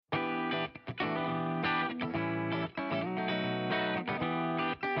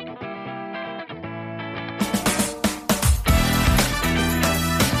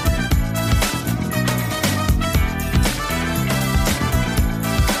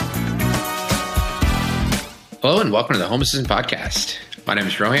Hello and welcome to the Home Assistant Podcast. My name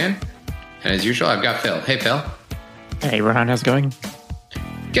is Rohan, and as usual, I've got Phil. Hey, Phil. Hey, Rohan, how's it going?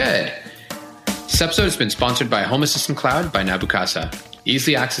 Good. This episode has been sponsored by Home Assistant Cloud by Nabukasa.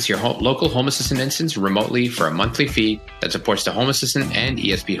 Easily access your local Home Assistant instance remotely for a monthly fee that supports the Home Assistant and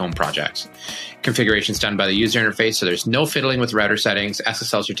ESP Home projects. Configuration is done by the user interface, so there's no fiddling with router settings,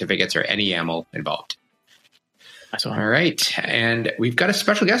 SSL certificates, or any YAML involved. All right, and we've got a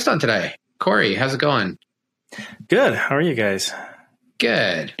special guest on today. Corey, how's it going? Good. How are you guys?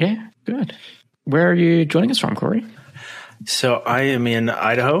 Good. Yeah, good. Where are you joining us from, Corey? So I am in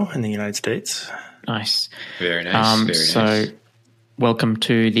Idaho in the United States. Nice. Very nice. So welcome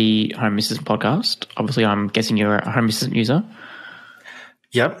to the Home Assistant Podcast. Obviously, I'm guessing you're a Home Assistant user.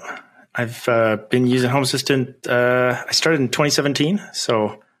 Yep. I've been using Home Assistant. I started in 2017, so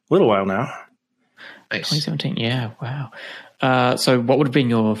a little while now. Nice. 2017, yeah, wow. So what would have been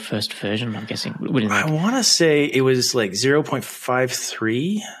your first version, I'm guessing? I want to say it was like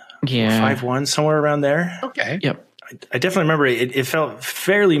 0.53 yeah. or 5.1, somewhere around there. Okay. Yep. I definitely remember it felt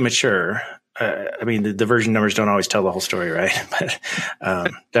fairly mature. I mean, the version numbers don't always tell the whole story, right? But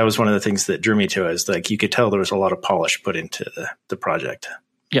that was one of the things that drew me to it. Is like you could tell there was a lot of polish put into the project.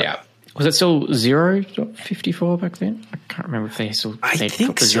 Yep. Yeah. Was it still 0.54 back then? I can't remember if they still I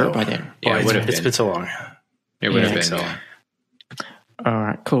think the so. zero by then. Yeah, it would have It's been. been so long. It would have Yeah, been. so. Yeah. All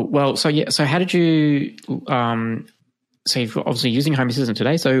right, cool. Well, so how did you, so you're obviously using Home Assistant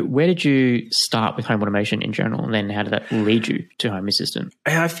today. So where did you start with home automation in general? And then how did that lead you to Home Assistant?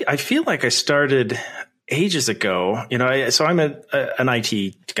 I feel like I started ages ago. So I'm an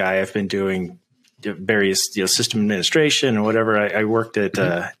IT guy. I've been doing various system administration and whatever. I worked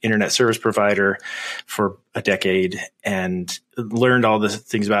at internet service provider for a decade and learned all the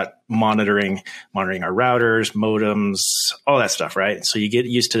things about monitoring our routers, modems, all that stuff, right? So you get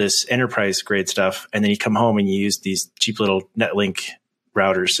used to this enterprise grade stuff, and then you come home and you use these cheap little NetLink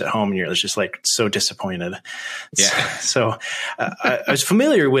routers at home, and you're just like so disappointed. Yeah. So I was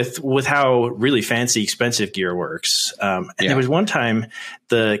familiar with how really fancy, expensive gear works. And there was one time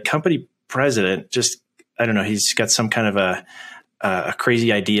the company president I don't know, he's got some kind of a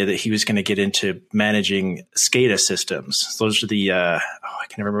crazy idea that he was going to get into managing SCADA systems. Those are the, I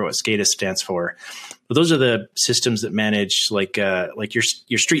can never remember what SCADA stands for, but those are the systems that manage like your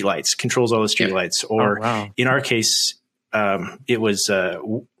street lights, controls all the street lights, or in our case, it was,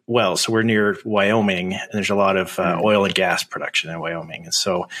 so we're near Wyoming and there's a lot of oil and gas production in Wyoming. And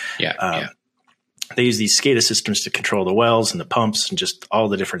so, they use these SCADA systems to control the wells and the pumps and just all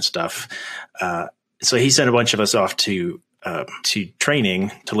the different stuff. So he sent a bunch of us off to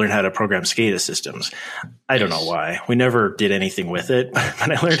training to learn how to program SCADA systems. I don't know why. We never did anything with it, but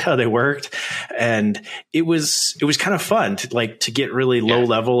I learned how they worked, and it was kind of fun to get really low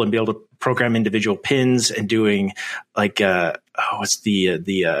level and be able to program individual pins and doing like what's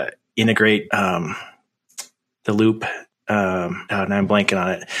the integrate the loop. Now I'm blanking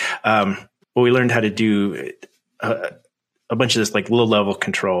on it. But we learned how to do a bunch of this like low level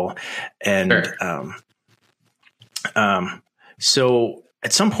control. And so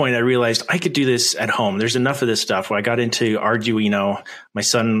at some point I realized I could do this at home. There's enough of this stuff where I got into Arduino. My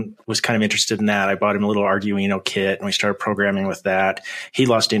son was kind of interested in that. I bought him a little Arduino kit and we started programming with that. He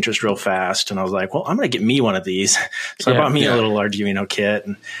lost interest real fast. And I was like, well, I'm going to get me one of these. So I bought me a little Arduino kit,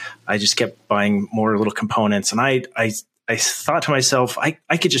 and I just kept buying more little components. And I thought to myself, I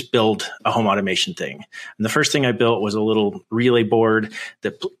could just build a home automation thing. And the first thing I built was a little relay board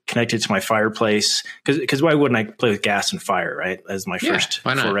that connected to my fireplace. Because why wouldn't I play with gas and fire, right? As my first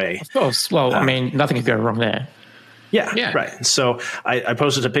foray. Of course. Well, I mean, nothing could go wrong there. Yeah, right. And so I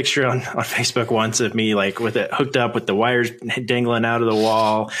posted a picture on Facebook once of me like with it hooked up with the wires dangling out of the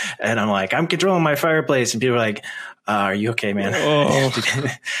wall. And I'm like, I'm controlling my fireplace. And people are like, are you okay, man?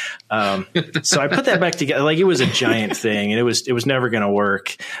 So I put that back together. Like it was a giant thing, and it was never going to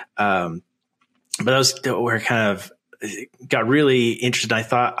work. But that was where I kind of got really interested. I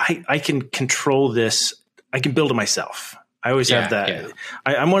thought I can control this. I can build it myself. I always have that. Yeah.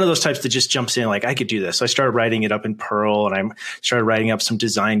 I'm one of those types that just jumps in like I could do this. So I started writing it up in Perl, and I started writing up some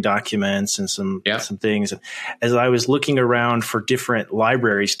design documents and some things. And as I was looking around for different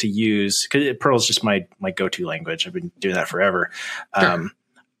libraries to use, because Perl is just my go-to language. I've been doing that forever. Sure.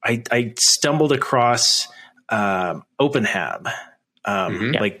 I stumbled across OpenHab.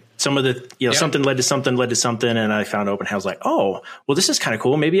 Like some of the, something led to something, and I found OpenHab. I was like, oh, well, this is kind of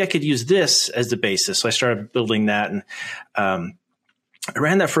cool. Maybe I could use this as the basis. So I started building that, and I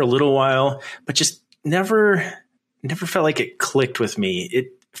ran that for a little while, but just never felt like it clicked with me.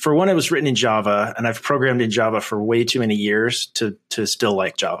 for one, it was written in Java, and I've programmed in Java for way too many years to still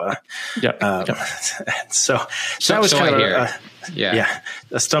like Java. Yeah. So that was kind of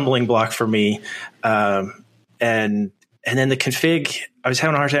a stumbling block for me. And then the config, I was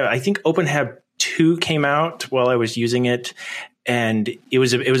having a hard time. I think OpenHAB 2 came out while I was using it, and it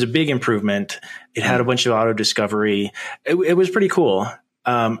was a big improvement. It had a bunch of auto discovery. It was pretty cool.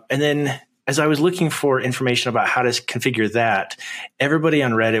 And then as I was looking for information about how to configure that, everybody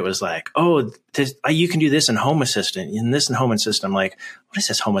on Reddit was like, "Oh, you can do this in Home Assistant, and this in Home Assistant." I'm like, "What is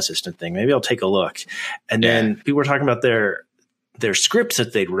this Home Assistant thing? Maybe I'll take a look." And then people were talking about their scripts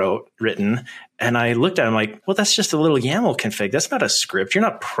that they'd written, and I looked at them like, "Well, that's just a little YAML config. That's not a script. You're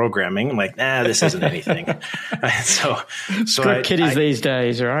not programming." I'm like, "Nah, this isn't anything." so script kiddies these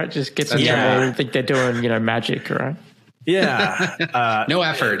days, right? Just get some YAML and think they're doing magic, right? Yeah. No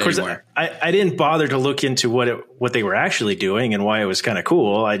effort anymore. I didn't bother to look into what they were actually doing and why it was kind of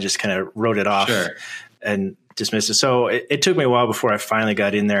cool. I just kind of wrote it off and dismissed it. So it took me a while before I finally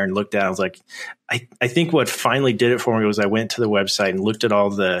got in there and looked at it. I was like, I think what finally did it for me was I went to the website and looked at all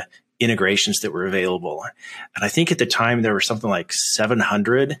the integrations that were available. And I think at the time there were something like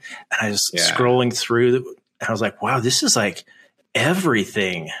 700. And I was scrolling through and I was like, wow, this is like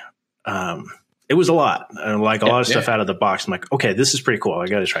everything. It was a lot, and like a lot of stuff out of the box. I'm like, okay, this is pretty cool. I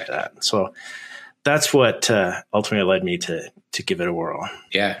got to try that. So that's what ultimately led me to give it a whirl.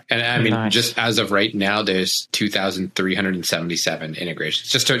 Yeah, and I mean, just as of right now, there's 2,377 integrations.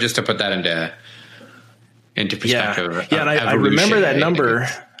 Just to put that into perspective. Yeah, and I remember that number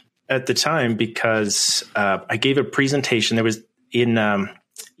at the time because I gave a presentation. There was in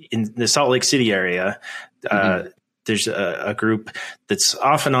the Salt Lake City area. There's a group that's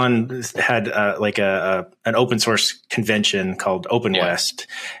off and on had like an open source convention called Open West.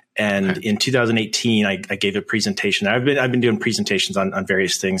 And in 2018, I gave a presentation. I've been doing presentations on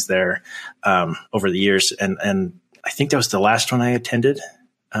various things there over the years. And I think that was the last one I attended.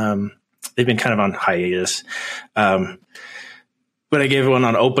 They've been kind of on hiatus. But I gave one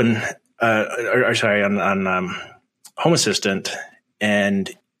on on Home Assistant, and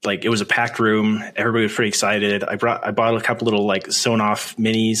like it was a packed room. Everybody was pretty excited. I bought a couple little like Sonoff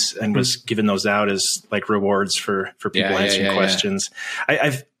minis and was giving those out as like rewards for people answering questions.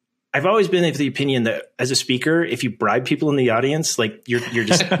 Yeah. I've always been of the opinion that as a speaker, if you bribe people in the audience, like you're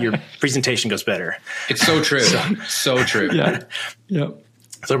just your presentation goes better. It's so true. So true. Yeah.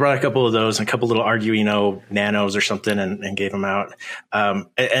 So I brought a couple of those and a couple little Arduino Nanos or something and gave them out.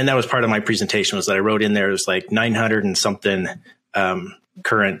 And that was part of my presentation was that I wrote in there, it was like 900 and something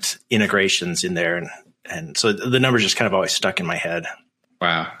current integrations in there. And so the numbers just kind of always stuck in my head.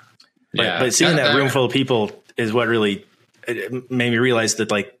 Wow. Yeah. But seeing that room full of people is what really made me realize that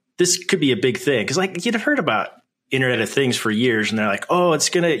like this could be a big thing. Cause like you'd have heard about Internet of Things for years and they're like, oh,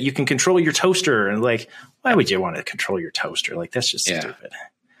 you can control your toaster. And like, why would you want to control your toaster? Like that's just stupid.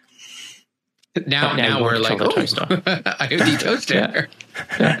 Now we're like, IoT toaster.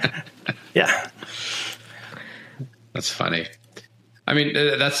 Yeah. That's funny. I mean,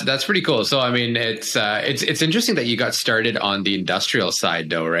 that's pretty cool. So, I mean, it's interesting that you got started on the industrial side,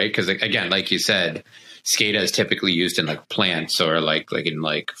 though, right? Because again, like you said, SCADA is typically used in like plants or like in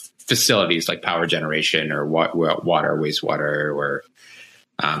like facilities like power generation or water, wastewater, or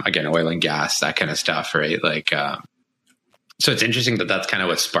again, oil and gas, that kind of stuff, right? Like, so it's interesting that that's kind of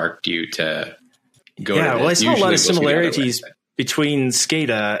what sparked you to go. Yeah, well, I saw a lot of similarities between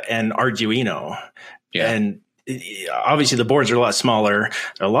SCADA and Arduino, and obviously the boards are a lot smaller,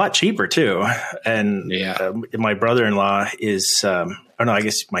 a lot cheaper too. And my brother-in-law is, I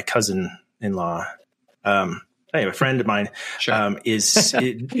guess my cousin-in-law, anyway, a friend of mine,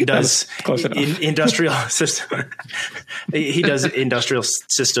 he does industrial system. He does industrial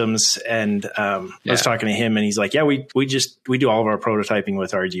systems. And, I was talking to him and he's like, yeah, we do all of our prototyping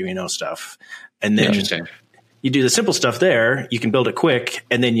with Arduino stuff. And then you do the simple stuff there, you can build it quick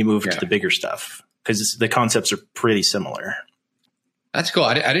and then you move to the bigger stuff. Because the concepts are pretty similar. That's cool.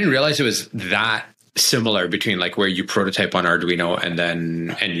 I didn't realize it was that similar between like where you prototype on Arduino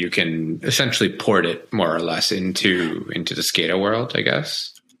and you can essentially port it more or less into the SCADA world, I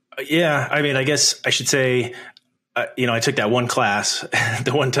guess. Yeah, I mean, I guess I should say, I took that one class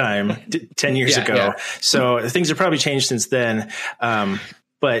the one time 10 years ago. Yeah. So things have probably changed since then.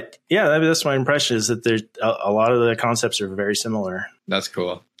 But yeah, that's my impression is that there's a lot of the concepts are very similar. That's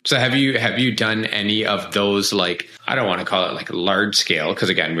cool. So have you done any of those, like, I don't want to call it like large scale, because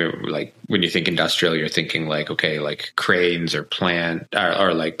again, we're like, when you think industrial, you're thinking like, okay, like cranes or plant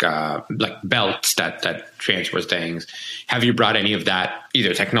or like belts that transport things. Have you brought any of that,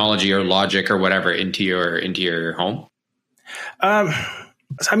 either technology or logic or whatever, into your home?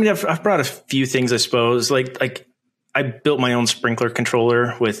 I mean, I've brought a few things, I suppose. Like I built my own sprinkler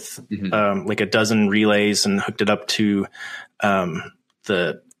controller with like a dozen relays and hooked it up to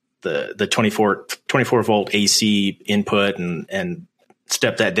the 24 volt AC input and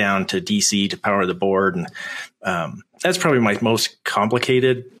stepped that down to DC to power the board. And that's probably my most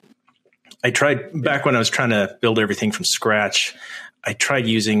complicated. I tried back when I was trying to build everything from scratch. I tried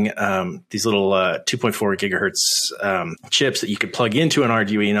using these little 2.4 gigahertz chips that you could plug into an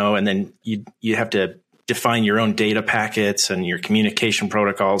Arduino, and then you have to define your own data packets and your communication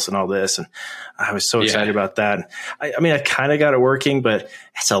protocols and all this. And I was so excited about that. I mean, I kind of got it working, but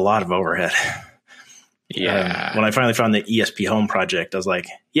it's a lot of overhead. Yeah. When I finally found the ESP Home project, I was like,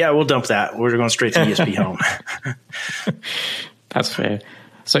 yeah, we'll dump that. We're going straight to ESP Home. That's fair.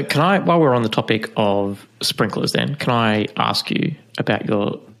 So while we're on the topic of sprinklers then, can I ask you about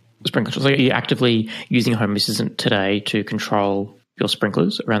your sprinklers? So are you actively using Home Assistant today to control your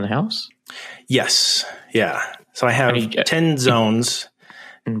sprinklers around the house? Yes. Yeah. So I have 10 zones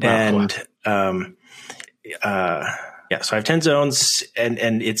and so I have 10 zones and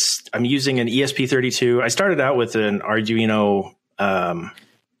I'm using an ESP32. I started out with an Arduino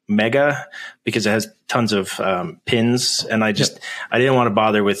Mega because it has tons of pins, and I didn't want to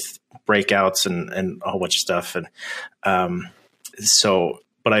bother with breakouts and a whole bunch of stuff. And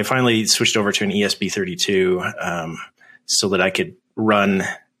but I finally switched over to an ESP32 so that I could run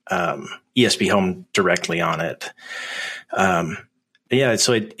ESP Home directly on it.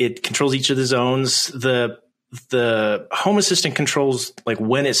 So it controls each of the zones. The Home Assistant controls like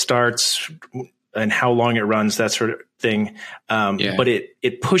when it starts and how long it runs, that sort of thing. But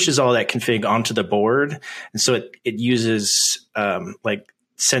it pushes all that config onto the board. And so it uses like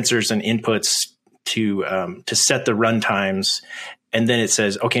sensors and inputs to set the run times. And then it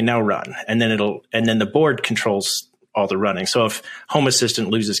says, okay, now run. And then the board controls all the running. So if Home Assistant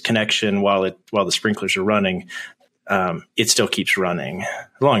loses connection while the sprinklers are running, it still keeps running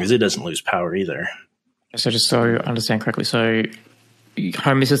as long as it doesn't lose power either. So just so I understand correctly, so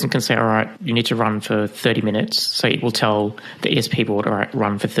Home Assistant can say, all right, you need to run for 30 minutes. So it will tell the ESP board, all right,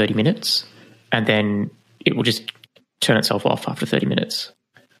 run for 30 minutes. And then it will just turn itself off after 30 minutes.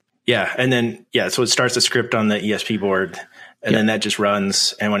 Yeah. And then, so it starts a script on the ESP board and then that just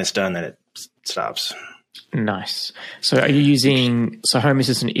runs. And when it's done, then it stops. Nice. So are you using, so Home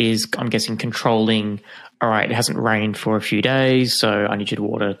Assistant is, I'm guessing, controlling, all right, it hasn't rained for a few days, so I need you to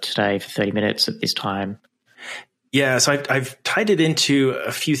water today for 30 minutes at this time. Yeah, so I've tied it into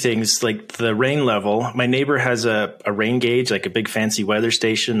a few things, like the rain level. My neighbor has a rain gauge, like a big fancy weather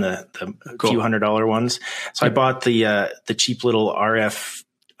station, the few $100 ones. So I bought the cheap little RF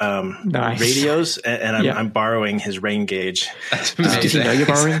radios, and I'm borrowing his rain gauge. Does he know you're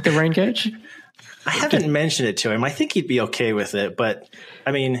borrowing the rain gauge? I haven't mentioned it to him. I think he'd be okay with it, but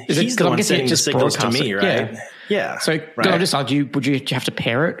I mean, he's the one sending the signals to me, right? Yeah. So right. I'll just argue, would you have to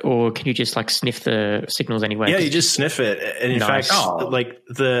pair it, or can you just like sniff the signals anyway? Yeah, you just sniff it. And in fact, like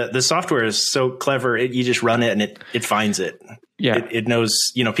the software is so clever, you just run it and it finds it. Yeah. It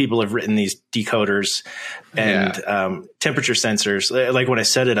knows, people have written these decoders and temperature sensors. Like when I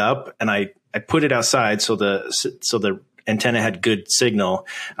set it up and I put it outside so the antenna had good signal,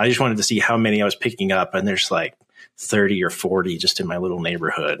 I just wanted to see how many I was picking up, and there's like 30 or 40 just in my little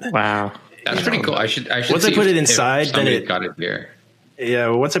neighborhood. Wow. That's pretty cool. I should once I put it inside, then it got it here. Yeah,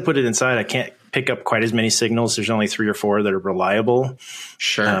 once I put it inside, I can't pick up quite as many signals. There's only 3 or 4 that are reliable.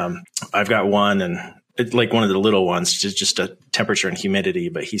 Sure. I've got one, and it's like one of the little ones, just a temperature and humidity,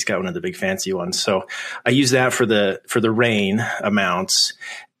 but he's got one of the big fancy ones. So I use that for the rain amounts,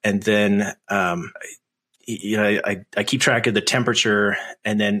 and then I keep track of the temperature,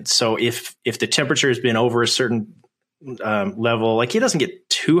 and then so if the temperature has been over a certain level, like it doesn't get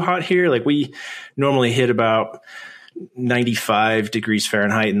too hot here. Like we normally hit about 95 degrees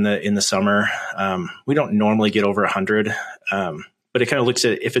Fahrenheit in the summer. We don't normally get over 100, but it kind of looks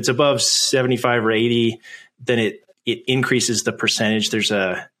at if it's above 75 or 80, then it increases the percentage. There's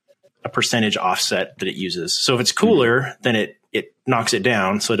a percentage offset that it uses. So if it's cooler, then it knocks it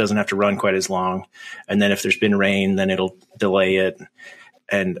down so it doesn't have to run quite as long. And then if there's been rain, then it'll delay it.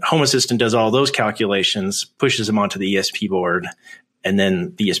 And Home Assistant does all those calculations, pushes them onto the ESP board, and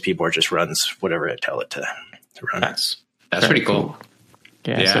then the ESP board just runs whatever I tell it to run. That's pretty cool.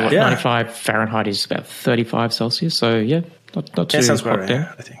 Yeah. So 95 Fahrenheit is about 35 Celsius. So not too sounds hot right,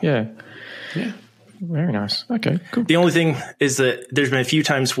 there. I think. Yeah. Very nice. Okay, cool. The only thing is that there's been a few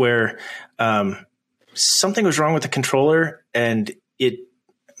times where something was wrong with the controller, and I'm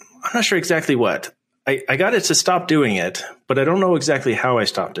not sure exactly what. I got it to stop doing it, but I don't know exactly how I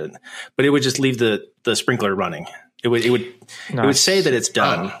stopped it. But it would just leave the sprinkler running. It would say that it's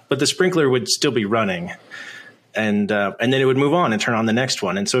done, but the sprinkler would still be running. And then it would move on and turn on the next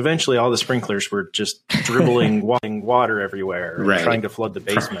one. And so eventually all the sprinklers were just dribbling water everywhere, trying to flood the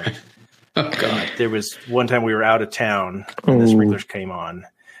basement. Oh, God. There was one time we were out of town when the sprinklers came on,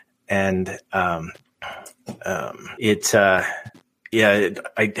 and I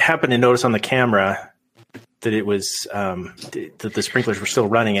happened to notice on the camera that it was that the sprinklers were still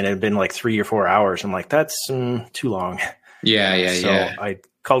running, and it had been like 3 or 4 hours. I'm like, that's too long. Yeah. So I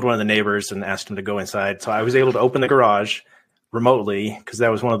called one of the neighbors and asked him to go inside. So I was able to open the garage remotely, because that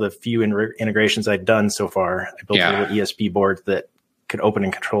was one of the few integrations I'd done so far. I built a little ESP board that could open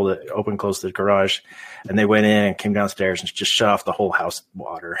and close the garage, and they went in and came downstairs and just shut off the whole house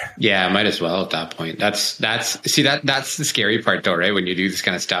water. Yeah, might as well at that point. That's the scary part though, right? When you do this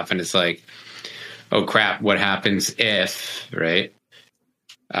kind of stuff and it's like, oh crap, what happens if, right?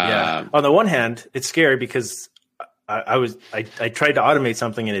 Yeah. On the one hand, it's scary because I tried to automate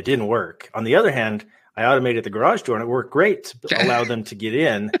something and it didn't work. On the other hand, I automated the garage door and it worked great to allow them to get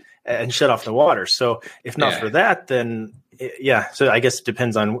in and shut off the water. So if not for that, then so I guess it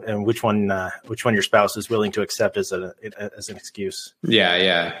depends on which one your spouse is willing to accept as an excuse.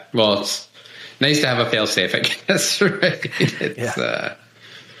 Yeah. Well, it's nice to have a fail safe, I guess.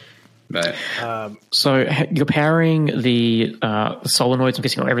 Right? So you're powering the solenoids, I'm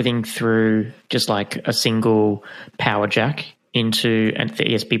guessing, or everything through just like a single power jack into the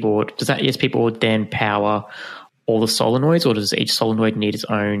ESP board. Does that ESP board then power all the solenoids, or does each solenoid need its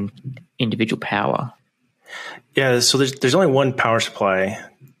own individual power? Yeah, so there's only one power supply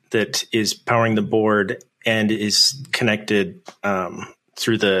that is powering the board and is connected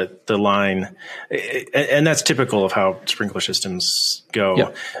through the line, and that's typical of how sprinkler systems go.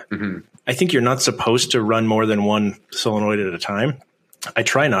 Yep. Mm-hmm. I think you're not supposed to run more than one solenoid at a time. I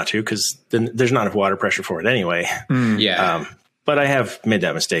try not to, because then there's not enough water pressure for it anyway. But I have made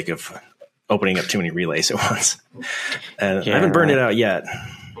that mistake of opening up too many relays at once, and I haven't burned it out yet.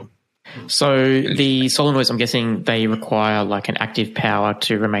 So the solenoids, I'm guessing, they require like an active power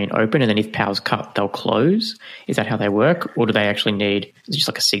to remain open, and then if power's cut, they'll close. Is that how they work, or do they actually need just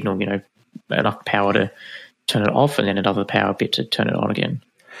like a signal, enough power to turn it off, and then another power bit to turn it on again?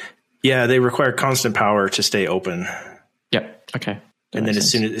 Yeah, they require constant power to stay open. Yep. Okay. And then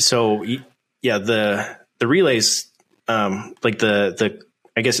as soon as the relays, like the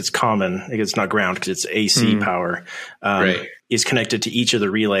I guess it's common. I guess it's not ground because it's AC power. Is connected to each of the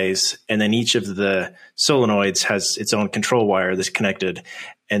relays, and then each of the solenoids has its own control wire that's connected,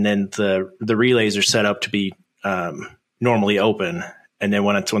 and then the relays are set up to be normally open. And then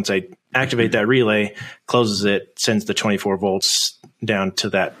once I activate that relay, closes it, sends the 24 volts down to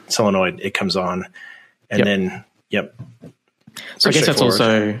that solenoid, it comes on, and then So I guess that's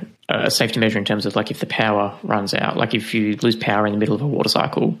also a safety measure in terms of like if the power runs out, like if you lose power in the middle of a water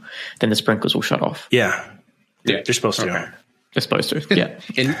cycle, then the sprinklers will shut off. Yeah. They're supposed to. They're supposed to. Yeah.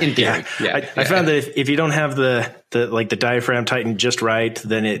 in theory. I found that if you don't have the diaphragm tightened just right,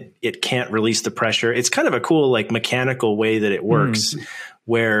 then it can't release the pressure. It's kind of a cool like mechanical way that it works,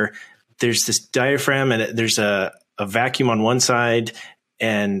 where there's this diaphragm and there's a vacuum on one side,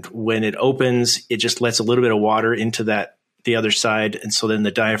 and when it opens, it just lets a little bit of water into the other side, and so then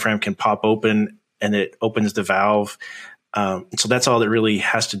the diaphragm can pop open and it opens the valve. So that's all that really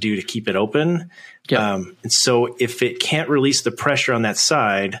has to do to keep it open. And so if it can't release the pressure on that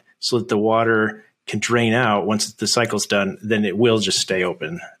side so that the water can drain out once the cycle's done, then it will just stay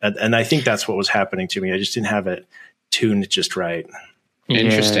open. And I think that's what was happening to me. I just didn't have it tuned just right.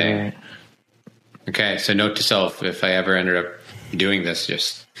 Interesting. Okay. So note to self, if I ever ended up doing this,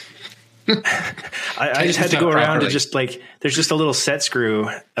 just... I just had to go around and just like, there's just a little set screw,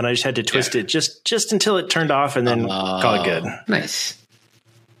 and I just had to twist it just until it turned off, and then call it good. Nice.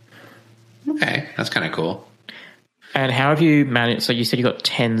 Okay. That's kind of cool. And how have you managed? So you said you got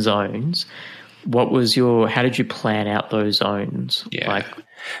 10 zones. How did you plan out those zones? Yeah.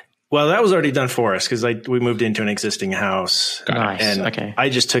 Well, that was already done for us because we moved into an existing house. Nice. And okay. I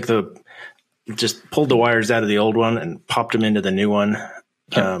just pulled the wires out of the old one and popped them into the new one.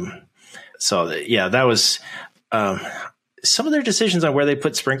 Yep. That was some of their decisions on where they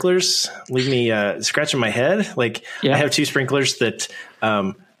put sprinklers leave me scratching my head. I have two sprinklers that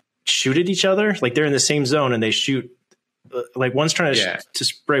shoot at each other. Like they're in the same zone and they shoot. Like one's trying to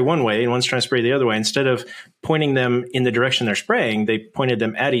spray one way and one's trying to spray the other way. Instead of pointing them in the direction they're spraying, they pointed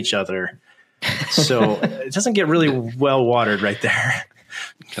them at each other. So it doesn't get really well watered right there.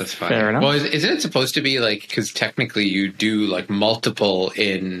 That's fine. Fair enough. Well, isn't it supposed to be like, because technically you do like multiple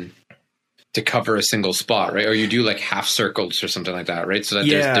to cover a single spot, right? Or you do like half circles or something like that, right? So that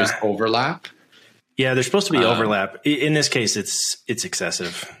there's overlap. Yeah, there's supposed to be overlap. In this case, it's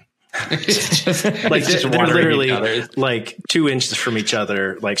excessive. Like they're literally like 2 inches from each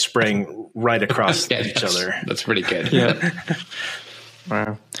other, like spraying right across each other. That's pretty good. Yeah.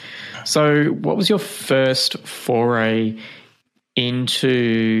 Wow. So what was your first foray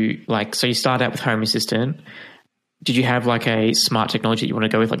into, like, so you started out with Home Assistant. Did you have like a smart technology that you want to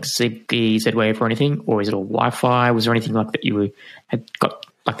go with, like Zigbee, Z-Wave or anything? Or is it all Wi-Fi? Was there anything like that had got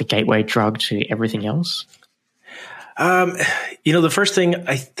like the gateway drug to everything else? The first thing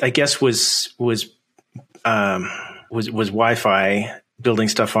I guess was Wi-Fi, building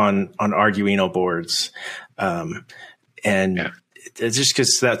stuff on Arduino boards. It's just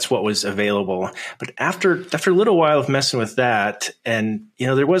because that's what was available. But after a little while of messing with that, and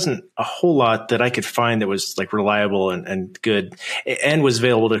there wasn't a whole lot that I could find that was like reliable and good, and was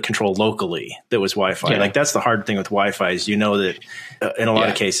available to control locally. That was Wi-Fi. Like that's the hard thing with Wi-Fi is that in a lot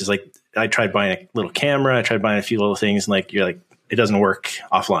of cases, like I tried buying a little camera, I tried buying a few little things, and like you're like it doesn't work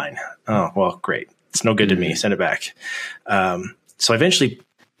offline. Oh well, great. It's no good to me. Send it back. So I eventually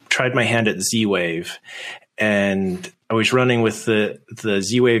tried my hand at Z-Wave, and I was running with the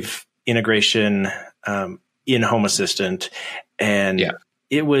Z-Wave integration in Home Assistant, and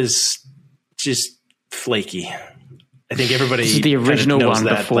it was just flaky. I think everybody this is the original one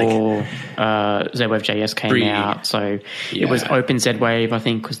that, before Z-Wave JS came out. So it was Open Z-Wave, I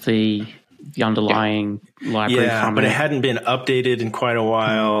think, was the underlying library. Yeah, but it hadn't been updated in quite a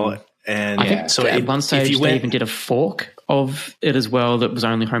while. And I think so at one stage they even did a fork of it as well that was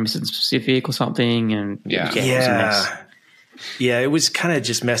only Home Assistant specific or something. And it was a mess. Yeah, it was kind of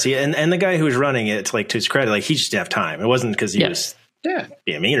just messy. And the guy who was running it, like to his credit, like he just didn't have time. It wasn't because he was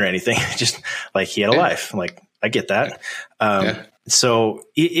being mean or anything. Just like he had a life. Like I get that. So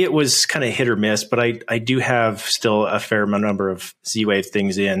it was kind of hit or miss, but I do have still a fair number of Z-Wave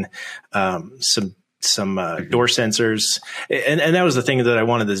things in, some door sensors. And that was the thing that I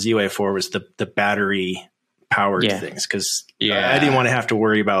wanted the Z-Wave for, was the battery powered things. Cause I didn't want to have to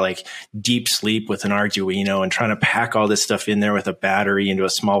worry about like deep sleep with an Arduino and trying to pack all this stuff in there with a battery into a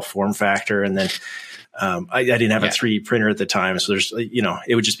small form factor. And then, I didn't have a 3D printer at the time. So there's,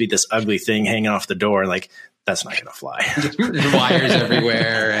 it would just be this ugly thing hanging off the door. Like that's not going to fly. Wires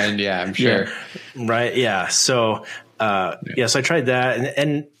everywhere. And I'm sure. Right. Yeah. So, so I tried that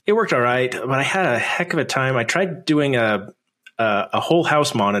and it worked all right, but I had a heck of a time. I tried doing a whole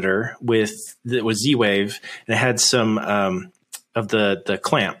house monitor that was Z-Wave, and it had some of the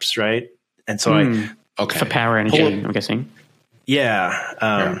clamps, right? And so for power energy, I'm guessing.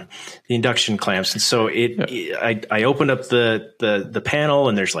 The induction clamps. And so I opened up the panel,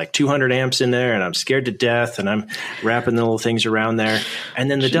 and there's like 200 amps in there, and I'm scared to death, and I'm wrapping the little things around there.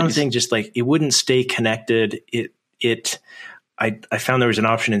 And then the dumb thing, just like it wouldn't stay connected. I found there was an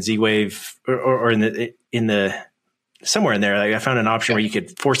option in Z-Wave or in the somewhere in there. Like I found an option where you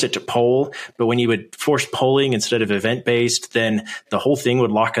could force it to poll, but when you would force polling instead of event based, then the whole thing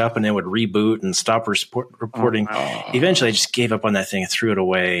would lock up and then would reboot and stop reporting. Eventually I just gave up on that thing and threw it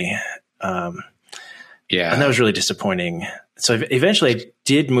away. And that was really disappointing. So eventually I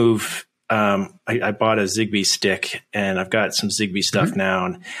did move. I bought a Zigbee stick, and I've got some Zigbee stuff now.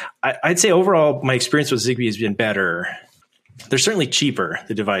 And I'd say overall my experience with Zigbee has been better. They're certainly cheaper,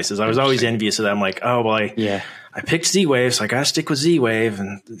 the devices. I was always envious of that. I'm like, oh, well, I picked Z-Wave, so I got to stick with Z-Wave.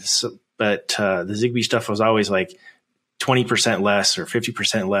 But the Zigbee stuff was always like 20% less or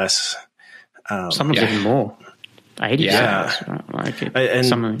 50% less. Sometimes even more. 80%.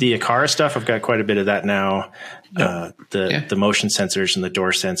 And the Aqara stuff, I've got quite a bit of that now. The motion sensors and the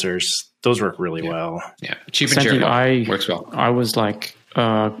door sensors, those work really well. Yeah, cheap and durable. Works well. I was like,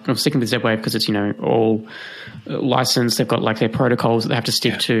 I'm sticking with Z-Wave because it's, all licensed. They've got like their protocols that they have to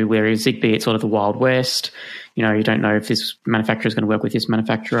stick to, whereas Zigbee, it's sort of the Wild West. You don't know if this manufacturer is going to work with this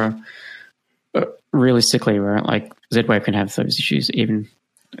manufacturer. But realistically, right, like Z-Wave can have those issues even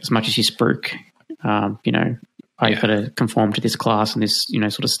as much as you spruik. You've got to conform to this class and this,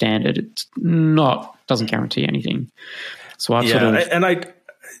 sort of standard. It's doesn't guarantee anything. So I've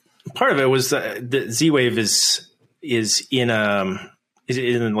part of it was the Z-Wave is in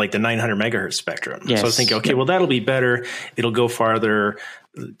like the 900 megahertz spectrum. Yes. So I was thinking, okay, well that'll be better. It'll go farther,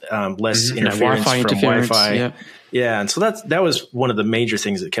 less interference from Wi-Fi. Yeah. And so that was one of the major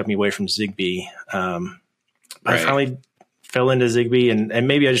things that kept me away from Zigbee. I finally fell into Zigbee, and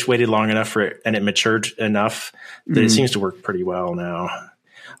maybe I just waited long enough for it, and it matured enough that it seems to work pretty well now.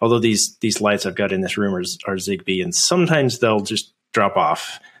 Although these lights I've got in this room are Zigbee, and sometimes they'll just drop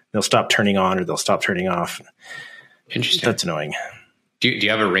off. They'll stop turning on, or they'll stop turning off. Interesting. That's annoying. Do you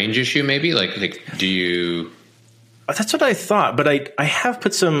have a range issue maybe? Like do you? That's what I thought, but I have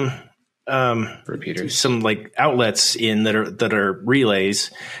put some repeaters, some like outlets in that are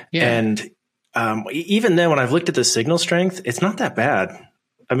relays. Yeah. And even then, when I've looked at the signal strength, it's not that bad.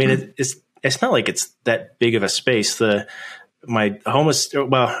 I mean, it's not like it's that big of a space. My home is,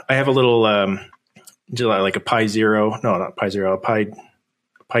 well, I have a little like a Pi Zero. No, not Pi Zero. A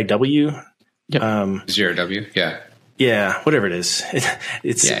Pi W. Yep. Zero W. Yeah. Yeah, whatever it is,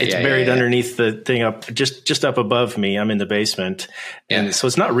 it's buried underneath the thing up, just up above me. I'm in the basement, and so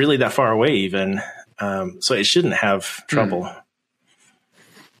it's not really that far away even. So it shouldn't have trouble.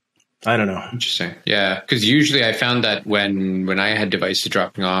 I don't know. Interesting. Yeah, because usually I found that when I had devices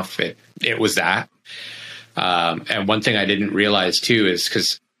dropping off, it was that. And one thing I didn't realize too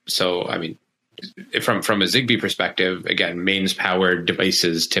is I mean, from a Zigbee perspective, again, mains powered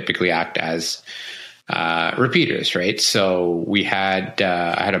devices typically act as repeaters, right? So I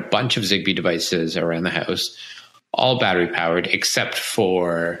had a bunch of Zigbee devices around the house, all battery powered, except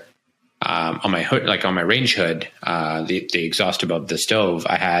for on my hood, like on my range hood, the exhaust above the stove.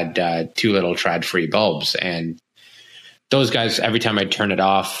 I had two little trad-free bulbs, and those guys, every time I'd turn it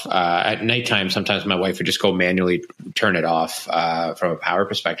off at nighttime, sometimes my wife would just go manually turn it off from a power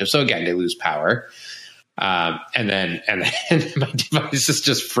perspective. So again, they lose power. And then my devices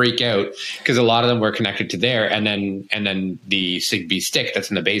just freak out because a lot of them were connected to there. And then the Zigbee stick that's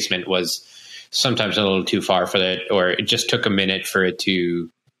in the basement was sometimes a little too far for that, or it just took a minute for it to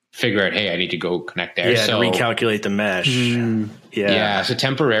figure out, hey, I need to go connect there. Yeah, so, to recalculate the mesh. Yeah. So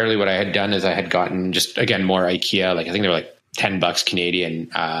temporarily what I had done is I had gotten just, again, more IKEA, like I think they were like $10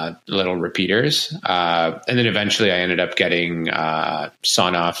 Canadian, little repeaters. And then eventually I ended up getting,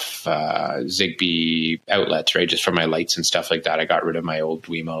 Sonoff, Zigbee outlets, right? Just for my lights and stuff like that. I got rid of my old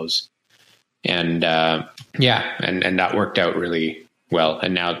Wemos and, and that worked out really well.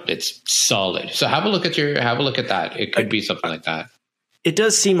 And now it's solid. So have a look at that. It could be something like that. It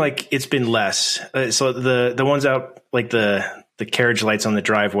does seem like it's been less. So the ones out, like the carriage lights on the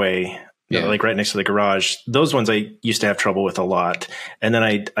driveway, like right next to the garage, those ones I used to have trouble with a lot. And then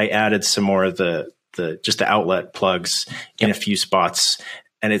I added some more of the outlet plugs in a few spots,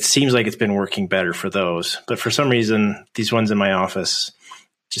 and it seems like it's been working better for those. But for some reason, these ones in my office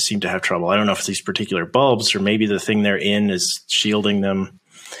just seem to have trouble. I don't know if it's these particular bulbs or maybe the thing they're in is shielding them.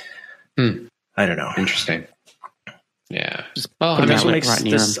 I don't know. Interesting. Yeah. Well, that's what makes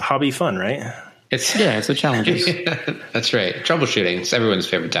this hobby fun, right? It's the challenges. That's right. Troubleshooting. It's everyone's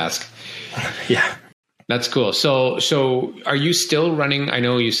favorite task. Yeah. That's cool. So are you still running? I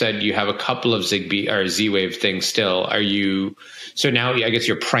know you said you have a couple of Zigbee or Z-Wave things still. So now I guess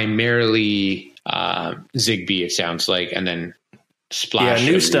you're primarily Zigbee, it sounds like, and then Splash.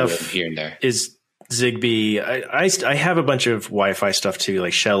 Yeah, new stuff here and there is Zigbee. I have a bunch of Wi-Fi stuff too,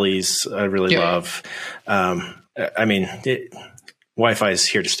 like Shelly's I really love. I mean, Wi-Fi is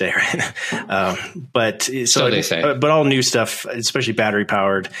here to stay, right? But so they say. But all new stuff, especially battery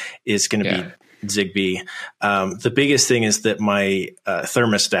powered, is going to be Zigbee. The biggest thing is that my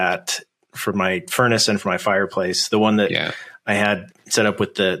thermostat for my furnace and for my fireplace, the one that I had set up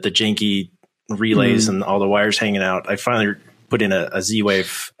with the janky relays and all the wires hanging out, I finally put in a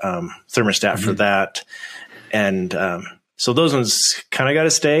Z-Wave thermostat for that, and so those ones kind of got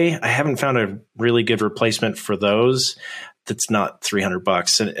to stay. I haven't found a really good replacement for those that's not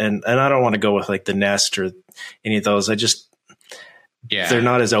 $300, and I don't want to go with like the Nest or any of those. They're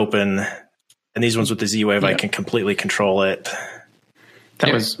not as open, and these ones with the Z-Wave, I can completely control it.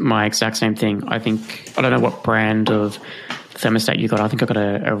 That was my exact same thing. I think, I don't know what brand of thermostat you got. I think I got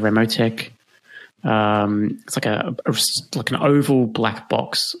a Remotech. It's like an oval black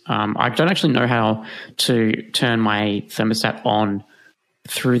box. I don't actually know how to turn my thermostat on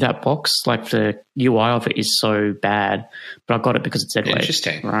through that box. Like the UI of it is so bad, but I got it because it's Z-Wave.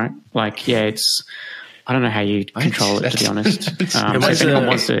 Interesting, right? Like, I don't know how you control it, to be honest. If anyone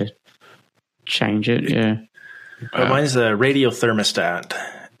wants to change it, mine's a radio thermostat,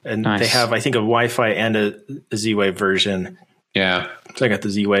 and they have, I think, a Wi-Fi and a Z-Wave version. Yeah, so I got the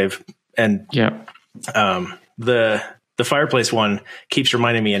Z-Wave, and the fireplace one keeps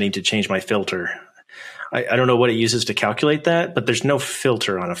reminding me I need to change my filter. I don't know what it uses to calculate that, but there's no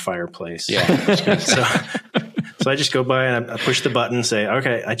filter on a fireplace. Yeah. So I just go by and I push the button, say,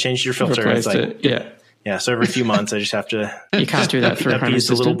 okay, I changed your filter. It's like, yeah. So every few months I just have to. You can't do that through Home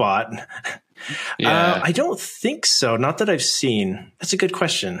Assistant. A little bot. I don't think so. Not that I've seen. That's a good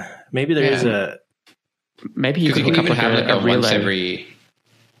question. Maybe there is a. Maybe you could even have like a relay. Once every.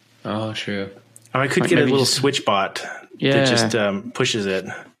 Oh, true. I could get a little switch bot that just pushes it.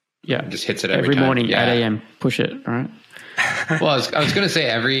 Yeah, just hits it every morning, 8 a.m. Push it, all right? Well, I was going to say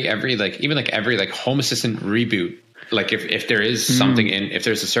every Home Assistant reboot, like if there is something if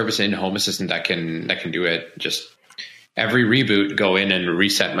there's a service in Home Assistant that can do it, just every reboot go in and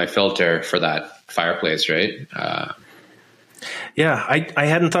reset my filter for that fireplace, right? Yeah, I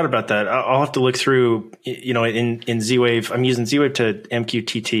hadn't thought about that. I'll have to look through, in Z-Wave. I'm using Z-Wave to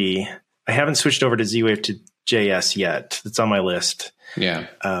MQTT. I haven't switched over to Z-Wave to JS yet. It's on my list. Yeah.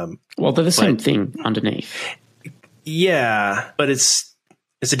 Well, they're the same thing underneath. Yeah, but it's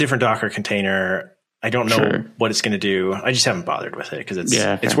a different Docker container. I don't know what it's going to do. I just haven't bothered with it because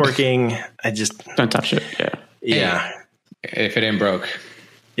it's working. I just don't touch it. Yeah. Hey, if it ain't broke.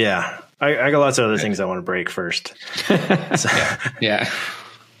 Yeah. I got lots of other things I want to break first. Yeah.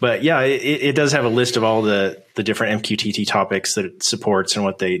 But yeah, it does have a list of all the different MQTT topics that it supports and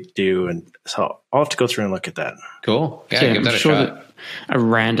what they do. And so I'll have to go through and look at that. Cool. Yeah, give that a shot. That a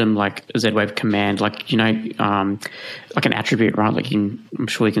random like Z-Wave command, like, like an attribute, right? Like I'm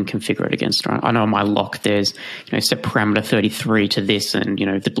sure you can configure it against, right? I know on my lock there's, set parameter 33 to this and,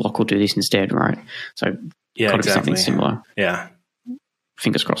 the block will do this instead, right? So yeah, be something similar. Yeah.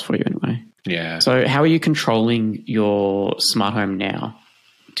 Fingers crossed for you anyway. Yeah. So how are you controlling your smart home now?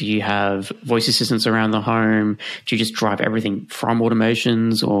 Do you have voice assistants around the home? Do you just drive everything from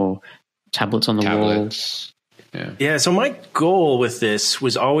automations or tablets on the wall? Yeah. So my goal with this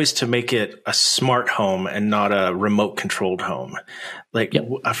was always to make it a smart home and not a remote controlled home. Like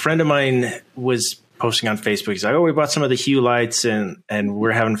a friend of mine was posting on Facebook. He's like, "Oh, we bought some of the Hue lights and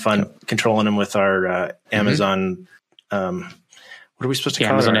we're having fun controlling them with our Amazon." What are we supposed to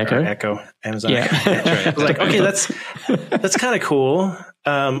call Amazon it? Echo? Echo. Amazon Echo. That's right. I was like, okay, that's kind of cool.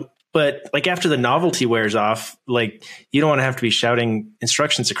 But like after the novelty wears off, like you don't want to have to be shouting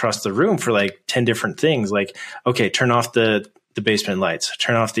instructions across the room for like 10 different things. Like, okay, turn off the basement lights,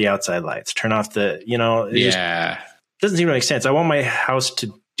 turn off the outside lights, turn off the, it doesn't seem to make sense. I want my house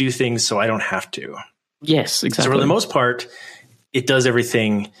to do things so I don't have to. Yes, exactly. So for the most part, it does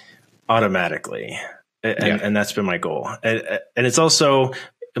everything automatically. And that's been my goal. And it's also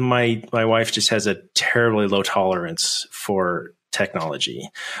my wife just has a terribly low tolerance for technology,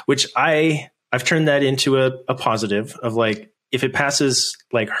 which I've turned that into a positive of like, if it passes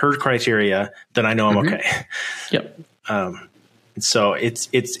like her criteria, then I know I'm okay. Yep. So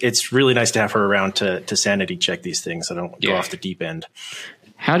it's really nice to have her around to sanity check these things. I don't go off the deep end.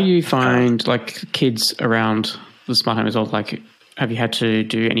 How do you find like kids around the smart home as well? Like, have you had to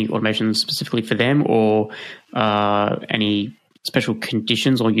do any automation specifically for them or any special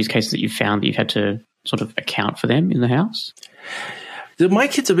conditions or use cases that you've found that you've had to sort of account for them in the house? My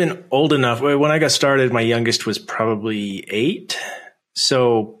kids have been old enough. When I got started, my youngest was probably 8.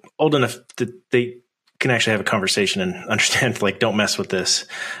 So old enough that they can actually have a conversation and understand, like, don't mess with this.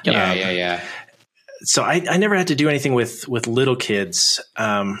 Yeah. So I never had to do anything with little kids.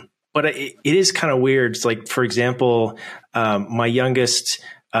 But it is kind of weird. It's like, for example, my youngest,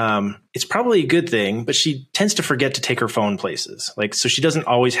 it's probably a good thing, but she tends to forget to take her phone places. Like, so she doesn't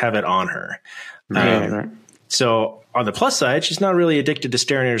always have it on her. Right. So on the plus side, she's not really addicted to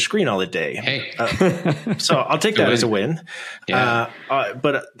staring at her screen all the day. Hey. So I'll take that as a win. Yeah.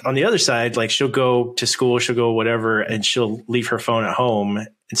 But on the other side, like she'll go to school, she'll go whatever, and she'll leave her phone at home.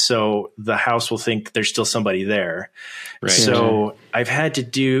 And so the house will think there's still somebody there. Right. So I've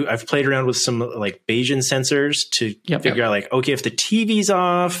played around with some like Bayesian sensors to figure out like, okay, if the TV's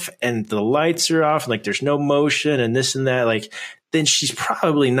off and the lights are off, and like there's no motion and this and that, like then she's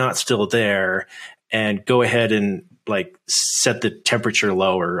probably not still there. And go ahead and like set the temperature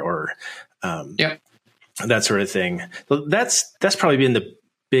lower or that sort of thing. So that's probably been the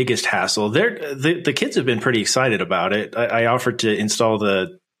biggest hassle. The kids have been pretty excited about it. I offered to install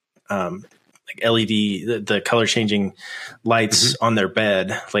the like LED, the color changing lights on their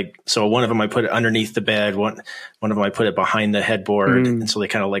bed. Like, so one of them I put it underneath the bed. One of them I put it behind the headboard. And so they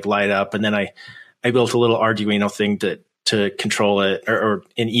kind of like light up. And then I built a little Arduino thing to control it or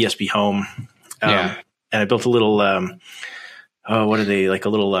in ESP Home. And I built a little, what are they, like a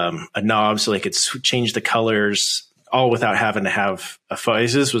little, a knob so they could change the colors all without having to have a phone.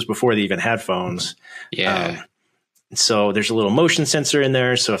 This was before they even had phones. So there's a little motion sensor in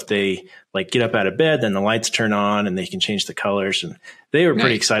there. So if they like get up out of bed, then the lights turn on and they can change the colors. And they were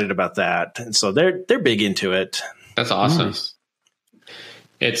pretty excited about that. And so they're big into it. That's awesome.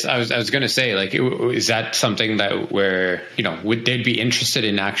 Nice. I was going to say, like, is that something that where, they'd be interested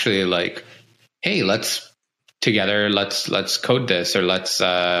in actually like, hey, let's code this or let's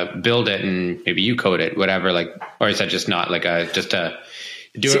build it and maybe you code it, whatever, like, or is that just not like just a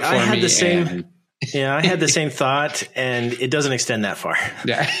do it for me? Yeah, I had the same thought, and it doesn't extend that far.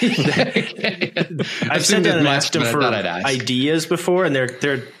 Yeah, I've sent them and asked them for ideas before, and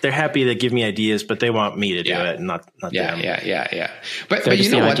they're happy to give me ideas, but they want me to do it, and not them. Yeah. But you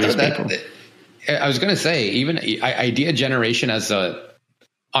know what? I was going to say, even idea generation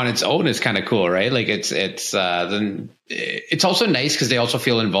on its own is kind of cool, right? Like it's also nice because they also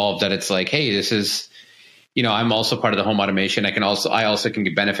feel involved. That it's like, hey, this is. I'm also part of the home automation. I also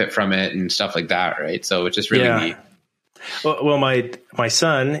can benefit from it and stuff like that. Right. So it's just really neat. Well, my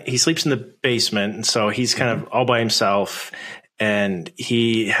son, he sleeps in the basement, and so he's kind of all by himself, and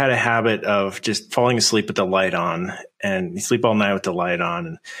he had a habit of just falling asleep with the light on, and he sleep all night with the light on.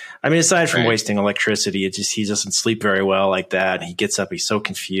 And I mean, aside from wasting electricity, he doesn't sleep very well like that. And he gets up, he's so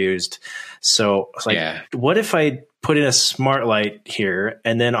confused. So I was like, what if I put in a smart light here,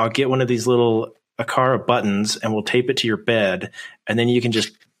 and then I'll get one of these little Aqara buttons, and we'll tape it to your bed, and then you can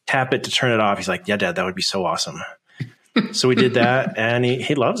just tap it to turn it off. He's like, yeah, Dad, that would be so awesome. So we did that, and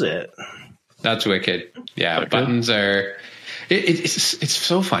he loves it. That's wicked. Yeah. Buttons are, it's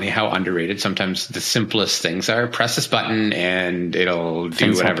so funny how underrated sometimes the simplest things are. Press this button and it'll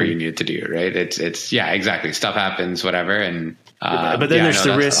do whatever you need to do. Right. It's yeah, exactly. Stuff happens, whatever. And, but then there's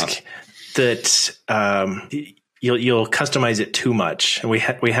the risk that, you'll customize it too much. And we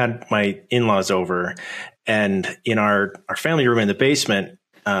had my in-laws over, and in our family room in the basement,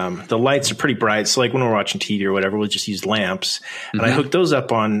 the lights are pretty bright. So like when we're watching TV or whatever, we'll just use lamps. And I hooked those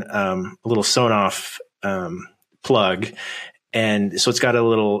up on a little Sonoff plug. And so it's got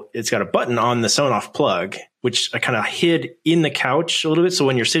a button on the Sonoff plug, which I kind of hid in the couch a little bit. So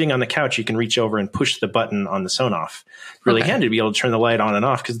when you're sitting on the couch, you can reach over and push the button on the Sonoff. Really handy to be able to turn the light on and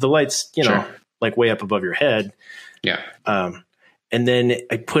off, because the light's, like way up above your head. Yeah. And then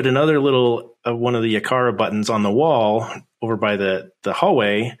I put another little one of the Aqara buttons on the wall over by the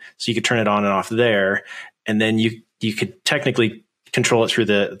hallway, so you could turn it on and off there. And then you could technically control it through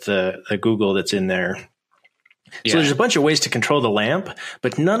the Google that's in there. So there's a bunch of ways to control the lamp,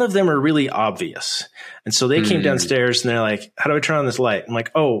 but none of them are really obvious. And so they came downstairs and they're like, how do I turn on this light? I'm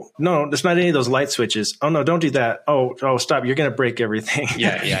like, oh, no, there's not any of those light switches. Oh, no, don't do that. Oh, stop. You're going to break everything.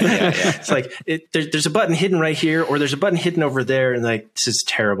 Yeah. It's like there's a button hidden right here, or there's a button hidden over there. And like, this is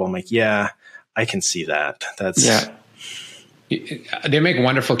terrible. I'm like, yeah, I can see that. They make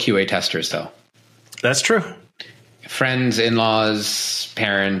wonderful QA testers, though. That's true. Friends, in-laws,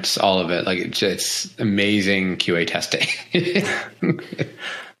 parents, all of it. Like it's amazing QA testing.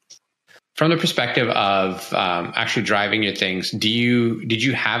 From the perspective of actually driving your things, did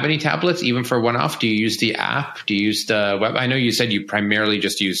you have any tablets even for one-off? Do you use the app? Do you use the web? I know you said you primarily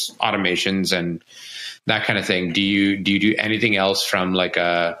just use automations and that kind of thing. Do you do anything else from like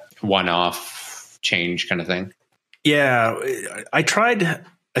a one-off change kind of thing? Yeah, I tried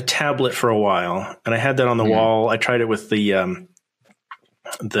a tablet for a while, and I had that on the wall. I tried it with the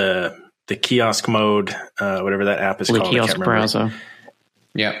kiosk mode, whatever that app is called. The kiosk browser.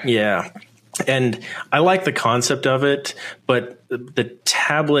 Yeah. And I like the concept of it, but the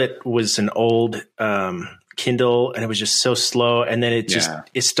tablet was an old Kindle, and it was just so slow. And then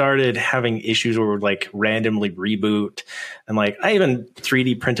it started having issues where it would like randomly reboot. And like, I even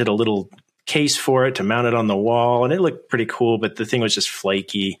 3D printed a little case for it to mount it on the wall, and it looked pretty cool, but the thing was just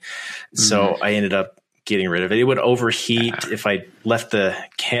flaky. So I ended up getting rid of it. It would overheat if I left the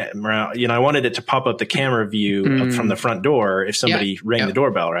camera. I wanted it to pop up the camera view from the front door if somebody rang the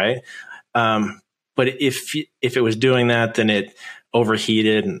doorbell, right? But if it was doing that, then it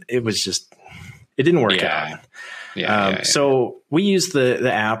overheated, and it didn't work out. So we use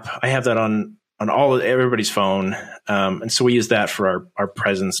the app. I have that on everybody's phone. And so we use that for our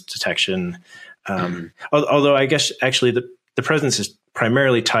presence detection. Although I guess actually the presence is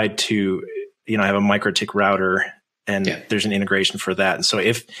primarily tied to, I have a MikroTik router, and there's an integration for that. And so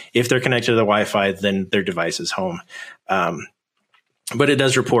if they're connected to the Wi-Fi, then their device is home. But it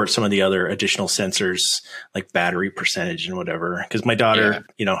does report some of the other additional sensors like battery percentage and whatever. Because my daughter,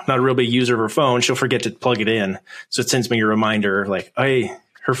 not a real big user of her phone, she'll forget to plug it in. So it sends me a reminder like, hey,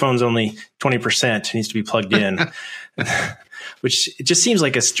 her phone's only 20%, it needs to be plugged in. Which it just seems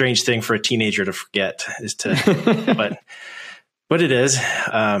like a strange thing for a teenager to forget but it is.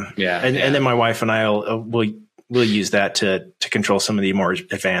 And then my wife and I will use that to control some of the more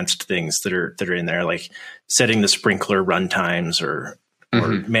advanced things that are in there, like setting the sprinkler run times or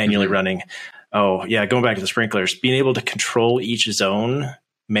manually running. Oh yeah. Going back to the sprinklers, being able to control each zone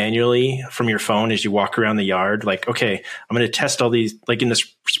manually from your phone as you walk around the yard. Like, okay, I'm going to test all these, like in the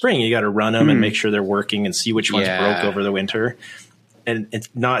spring, you got to run them and make sure they're working and see which ones broke over the winter. and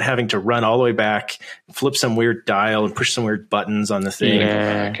not having to run all the way back, flip some weird dial and push some weird buttons on the thing.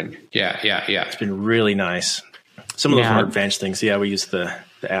 Yeah. It's been really nice. Some of those more advanced things. Yeah, we use the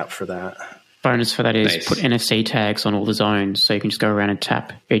app for that. Bonus for that is put NFC tags on all the zones, so you can just go around and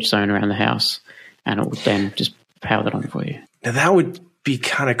tap each zone around the house, and it will then just power that on for you. Now that would be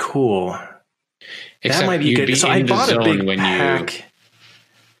kind of cool. Except that might be good. So I bought a big pack.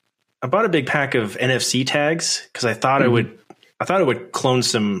 I bought a big pack of NFC tags because I thought it would clone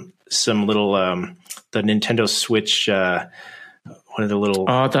some little the Nintendo Switch. One of the little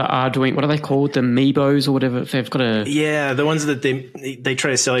the Arduino, what are they called? The Meebos or whatever. They've got the ones that they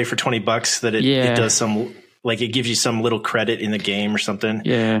try to sell you for $20 that it does some, like, it gives you some little credit in the game or something.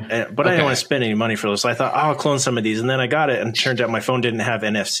 Yeah. But I didn't want to spend any money for those. So I thought, I'll clone some of these. And then I got it, and it turned out my phone didn't have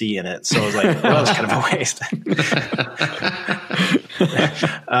NFC in it. So I was like, well, that was kind of a waste.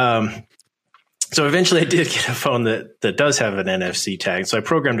 So eventually I did get a phone that does have an NFC tag. So I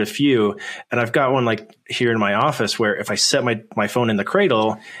programmed a few, and I've got one like here in my office where if I set my phone in the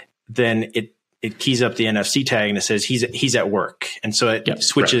cradle, then it keys up the NFC tag and it says he's at work. And so it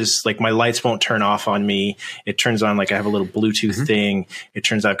switches, like my lights won't turn off on me. It turns on, like I have a little Bluetooth thing. It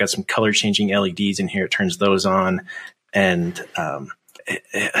turns out I've got some color changing LEDs in here. It turns those on. And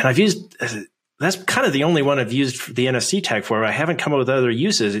I've used, that's kind of the only one I've used the NFC tag for. I haven't come up with other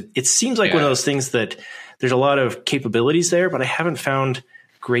uses. It seems like one of those things that there's a lot of capabilities there, but I haven't found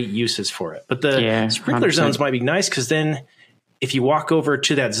great uses for it. But the sprinkler 100%. Zones might be nice, because then if you walk over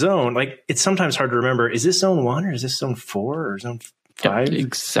to that zone, like, it's sometimes hard to remember, is this zone 1 or is this zone 4 or zone 5? Yep,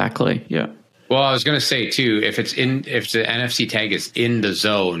 exactly. Yeah. Well, I was going to say too, if the NFC tag is in the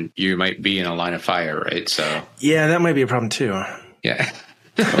zone, you might be in a line of fire, right? So yeah, that might be a problem too. Yeah.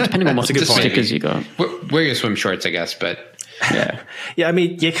 Well, depending on what stickers you got. Wear your swim shorts, I guess, but yeah. I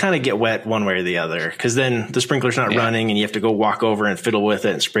mean, you kind of get wet one way or the other, because then the sprinkler's not running, and you have to go walk over and fiddle with it,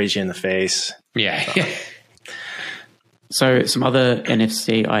 and it sprays you in the face. Yeah. So some other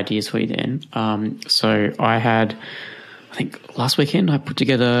NFC ideas for you then. So I think last weekend I put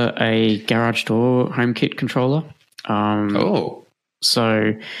together a garage door HomeKit controller.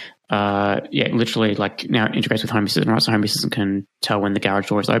 So literally, like, now it integrates with Home Assistant, right? So Home Assistant can tell when the garage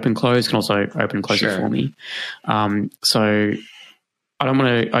door is open, closed, can also open and close it for me. So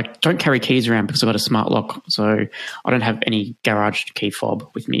I don't carry keys around because I've got a smart lock. So I don't have any garage key fob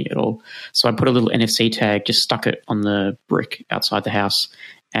with me at all. So I put a little NFC tag, just stuck it on the brick outside the house,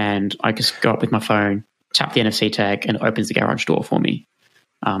 and I just go up with my phone, tap the NFC tag, and it opens the garage door for me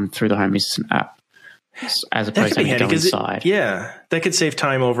through the Home Assistant app. As opposed to having to go inside. That could save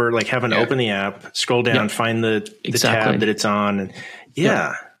time over, like, having to open the app, scroll down, find the tab that it's on. And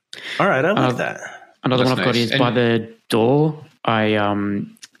all right, I like that. Another one I've got is by the door. I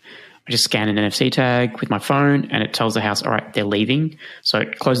just scan an NFC tag with my phone, and it tells the house, all right, they're leaving. So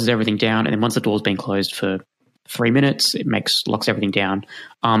it closes everything down, and then once the door's been closed for 3 minutes, it locks everything down,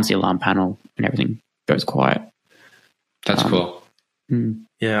 arms the alarm panel, and everything goes quiet. That's cool.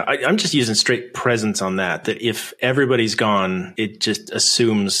 Yeah, I'm just using straight presence on that if everybody's gone, it just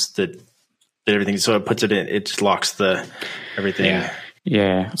assumes that everything, so it puts it in, it just locks everything.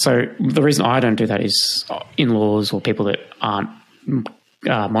 Yeah. So the reason I don't do that is in-laws or people that aren't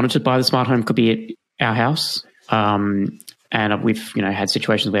monitored by the smart home could be at our house. And we've, had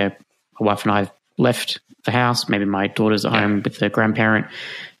situations where my wife and I have left the house. Maybe my daughter's at home with her grandparent.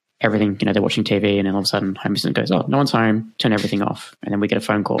 Everything, they're watching TV, and then all of a sudden Home Assistant goes, oh, no one's home, turn everything off. And then we get a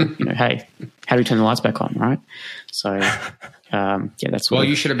phone call, hey, how do we turn the lights back on, right? So, that's well,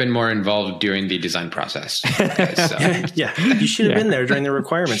 you should have been more involved during the design process. You should have been there during the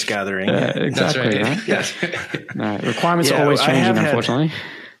requirements gathering. Exactly, right? Yes. No, requirements are always changing, unfortunately.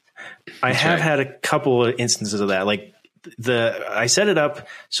 I have had a couple of instances of that. Like, I set it up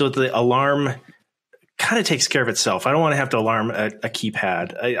so that the alarm kind of takes care of itself. I don't want to have to alarm a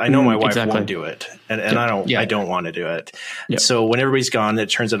keypad. I know my wife won't do it, and I don't want to do it. Yep. So when everybody's gone, it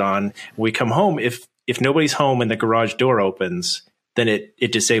turns it on. We come home. If nobody's home and the garage door opens, then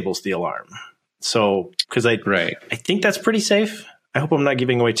it disables the alarm. So because I think that's pretty safe. I hope I'm not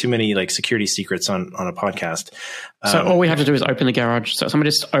giving away too many like security secrets on a podcast. So all we have to do is open the garage. So somebody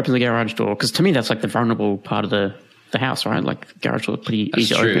just open the garage door, because to me that's like the vulnerable part of the house, right? Like garage door, pretty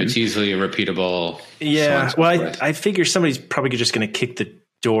easy to open. It's easily a repeatable. Yeah. Well, I figure somebody's probably just going to kick the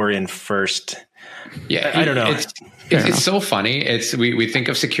door in first. Yeah. I don't know. It's so funny. We think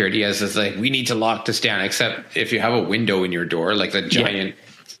of security as like, we need to lock this down, except if you have a window in your door, like the giant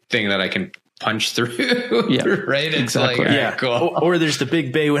thing that I can punch through. Right. It's exactly. Like, right, cool. Or there's the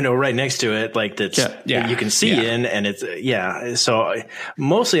big bay window right next to it. Like that you can see in, and it's, So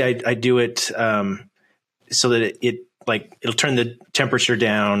mostly I do it, so that like it'll turn the temperature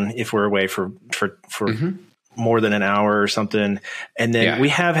down if we're away for more than an hour or something. And then we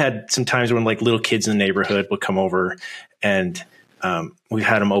have had some times when like little kids in the neighborhood will come over, and we've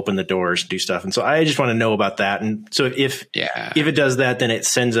had them open the doors, do stuff. And so I just want to know about that. And so if it does that, then it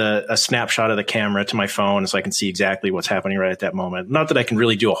sends a snapshot of the camera to my phone so I can see exactly what's happening right at that moment. Not that I can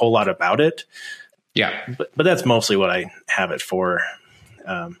really do a whole lot about it. Yeah. But that's mostly what I have it for.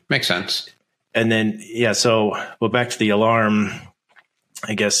 Makes sense. And then, so back to the alarm,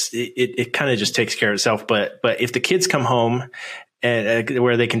 I guess it kind of just takes care of itself. But if the kids come home and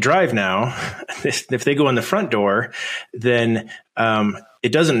where they can drive now, if they go in the front door, then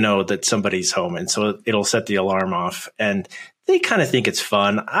it doesn't know that somebody's home. And so it'll set the alarm off. And they kind of think it's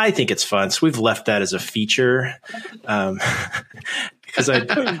fun. I think it's fun. So we've left that as a feature. Because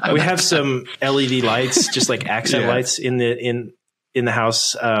we have some LED lights, just like accent lights in the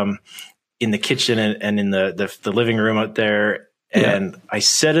house, in the kitchen and in the living room out there. And I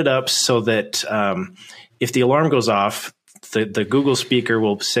set it up so that if the alarm goes off, the Google speaker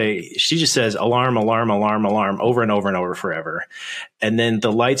will say, she just says alarm, alarm, alarm, alarm over and over and over forever. And then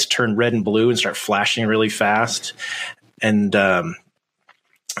the lights turn red and blue and start flashing really fast. And what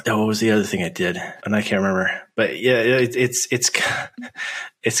was the other thing I did? And I can't remember. But it's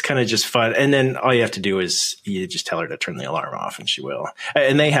kind of just fun. And then all you have to do is you just tell her to turn the alarm off, and she will.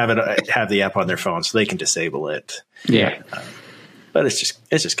 And they have the app on their phone, so they can disable it. Yeah. But it's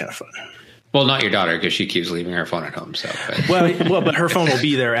just kind of fun. Well, not your daughter, because she keeps leaving her phone at home. So, but her phone will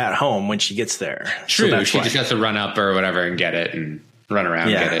be there at home when she gets there. True. So she just has to run up or whatever and get it and run around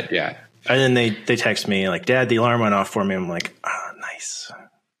and get it. Yeah. And then they text me like, "Dad, the alarm went off for me." I'm like, "Oh, nice."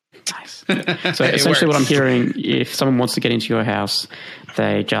 So essentially what I'm hearing, if someone wants to get into your house,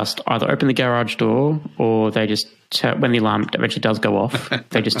 they just either open the garage door, or they just when the alarm eventually does go off,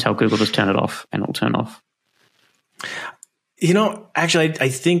 they just tell Google to turn it off, and it'll turn off. Actually, I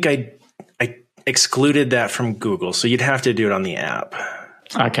think I excluded that from Google, so you'd have to do it on the app.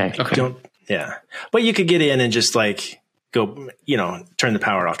 Okay. But you could get in and just like go, turn the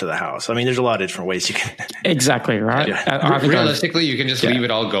power off to the house. I mean, there's a lot of different ways you can. Exactly, right? Realistically, you can just leave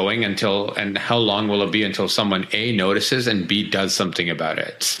it all going and how long will it be until someone A, notices, and B, does something about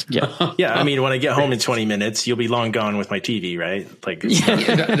it? Yeah. Yeah. I mean, when I get home in 20 minutes, you'll be long gone with my TV, right? Like,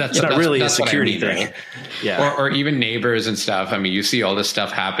 it's not really a security thing. Right? Yeah. Or even neighbors and stuff. I mean, you see all this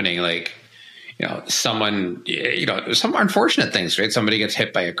stuff happening, like, some unfortunate things, right? Somebody gets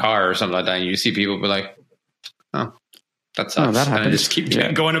hit by a car or something like that, and you see people be like, oh, that sucks. That and just keep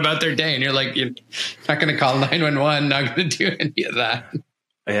going about their day. And you're like, you're not going to call 911, not going to do any of that.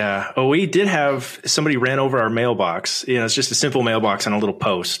 Yeah. Oh, we did have somebody ran over our mailbox. It's just a simple mailbox on a little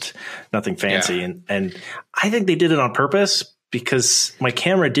post, nothing fancy. Yeah. And I think they did it on purpose because my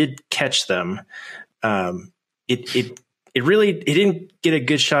camera did catch them. It didn't get a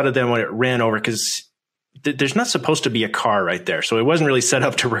good shot of them when it ran over because there's not supposed to be a car right there. So it wasn't really set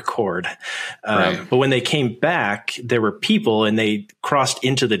up to record. Right. But when they came back, there were people and they crossed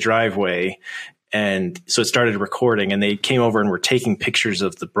into the driveway. And so it started recording, and they came over and were taking pictures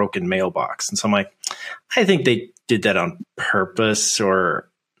of the broken mailbox. And so I'm like, I think they did that on purpose, or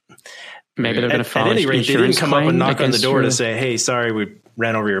maybe they're going to file. At any rate, they didn't come up and knock on the door to say, "Hey, sorry, we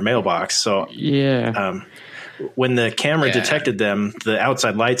ran over your mailbox." So when the camera detected them, the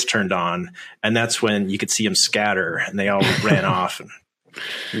outside lights turned on, and that's when you could see them scatter, and they all ran off.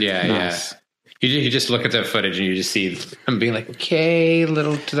 Nice. You just look at the footage and you just see them being like, okay,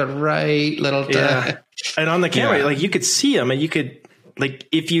 little to the right, little to And on the camera, like you could see them, and you could, like,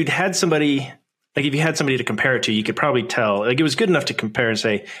 if you had somebody to compare it to, you could probably tell. Like, it was good enough to compare and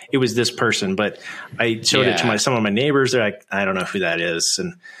say it was this person. But I showed it to some of my neighbors. They're like, I don't know who that is.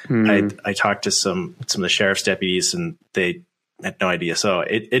 And I talked to some of the sheriff's deputies, and they had no idea. So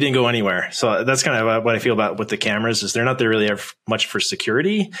it didn't go anywhere. So that's kind of what I feel about with the cameras, is they're not there really much for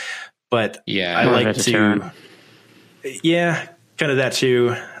security. But I like to, kind of that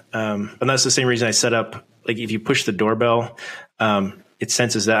too. And that's the same reason I set up, like, if you push the doorbell, it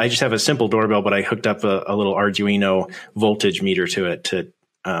senses that. I just have a simple doorbell, but I hooked up a little Arduino voltage meter to it to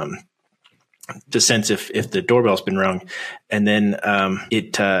sense if the doorbell's been rung. And then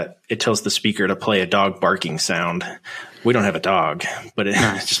it tells the speaker to play a dog barking sound. We don't have a dog, but it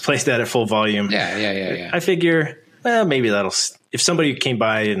just plays that at full volume. Yeah. I figure, maybe if somebody came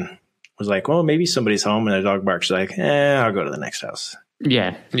by and was like, well, maybe somebody's home and a dog barks, like, I'll go to the next house.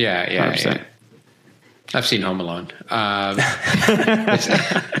 Yeah. I've seen Home Alone.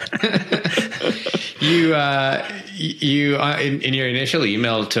 You in your initial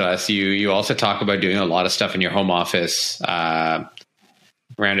email to us, you also talk about doing a lot of stuff in your home office,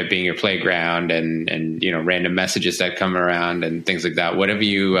 around it being your playground and random messages that come around and things like that. What have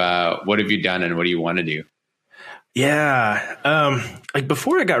you done and what do you want to do? Yeah. Like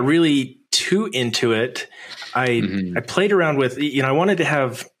before I got really too into it, I played around with,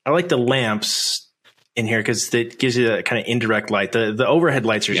 I like the lamps in here because it gives you that kind of indirect light. The overhead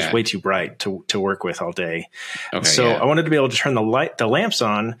lights are just way too bright to work with all day. Okay, so I wanted to be able to turn the lamps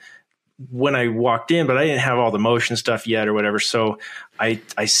on when I walked in, but I didn't have all the motion stuff yet or whatever. So I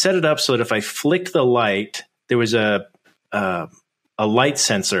set it up so that if I flicked the light, there was a light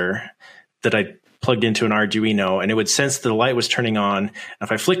sensor that I plugged into an Arduino, and it would sense that the light was turning on. And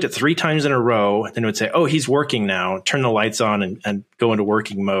if I flicked it 3 times in a row, then it would say, oh, he's working now. Turn the lights on and go into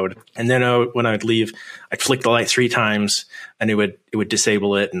working mode. And then when I would leave, I'd flick the light 3 times and it would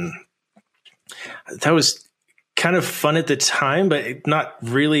disable it. And that was kind of fun at the time, but not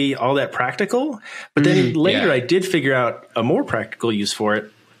really all that practical. But then later I did figure out a more practical use for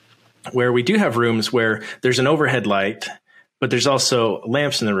it, where we do have rooms where there's an overhead light, but there's also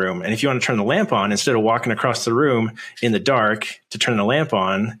lamps in the room. And if you want to turn the lamp on, instead of walking across the room in the dark to turn the lamp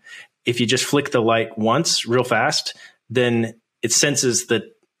on, if you just flick the light once real fast, then it senses that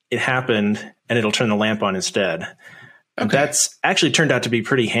it happened and it'll turn the lamp on instead. Okay. And that's actually turned out to be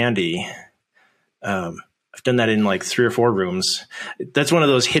pretty handy. I've done that in like 3 or 4 rooms. That's one of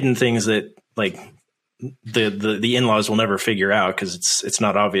those hidden things that like the in-laws will never figure out because it's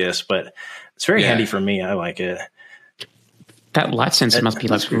not obvious, but it's very handy for me. I like it. That light sensor must be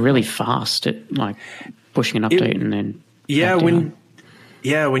like really fast at like pushing an update and then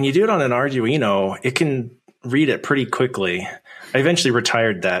when you do it on an Arduino, it can read it pretty quickly. I eventually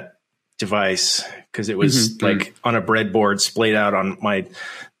retired that device because it was like on a breadboard splayed out on my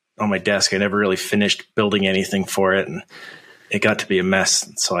desk. I never really finished building anything for it, and it got to be a mess.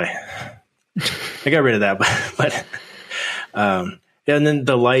 So I got rid of that. But and then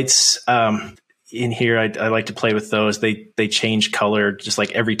the lights in here, I like to play with those. They change color just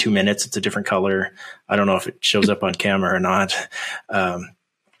like every 2 minutes. It's a different color. I don't know if it shows up on camera or not.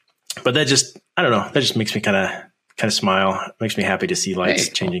 But that just, I don't know. That just makes me kind of smile. It makes me happy to see lights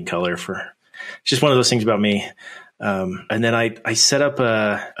changing color. It's just one of those things about me. And then I set up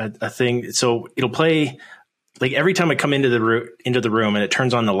a thing. So it'll play like every time I come into the room and it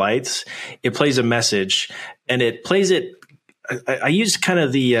turns on the lights, it plays a message, and it plays it. I use kind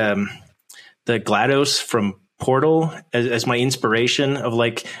of the GLaDOS from Portal as my inspiration of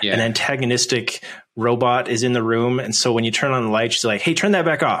like an antagonistic robot is in the room. And so when you turn on the light, she's like, hey, turn that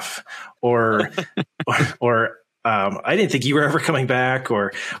back off. Or I didn't think you were ever coming back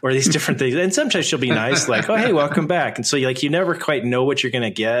or these different things. And sometimes she'll be nice, like, oh, hey, welcome back. And so you never quite know what you're going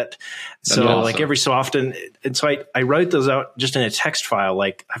to get. So awesome. Like every so often. And so I write those out just in a text file.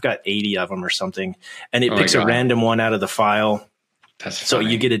 Like I've got 80 of them or something, and it picks a random one out of the file. So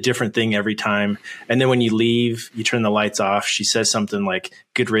you get a different thing every time. And then when you leave, you turn the lights off. She says something like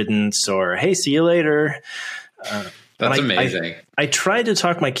good riddance or, hey, see you later. That's amazing. I tried to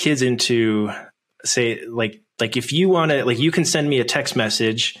talk my kids into say like if you want to, like you can send me a text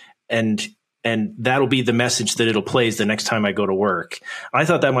message and that'll be the message that it'll play the next time I go to work. I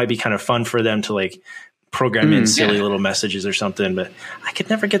thought that might be kind of fun for them to like program in silly little messages or something, but I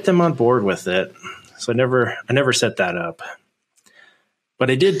could never get them on board with it. So I never set that up. But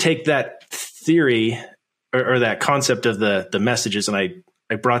I did take that theory or that concept of the messages, and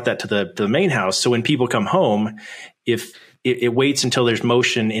I brought that to the main house. So when people come home, if it waits until there's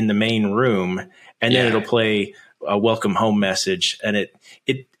motion in the main room, and then it'll play a welcome home message, and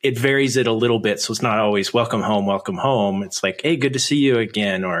it varies it a little bit. So it's not always welcome home, welcome home. It's like, hey, good to see you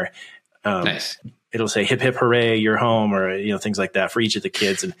again, or nice. It'll say hip hip hooray, you're home, or things like that for each of the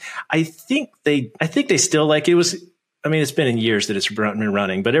kids. And I think they still like it. It's been in years that it's been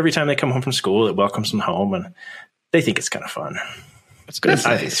running, but every time they come home from school, it welcomes them home, and they think it's kind of fun. That's good.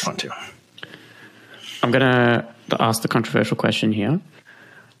 I think it's fun too. I'm going to ask the controversial question here.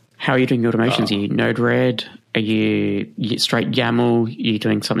 How are you doing automations? Are you Node-RED? Are you straight YAML? Are you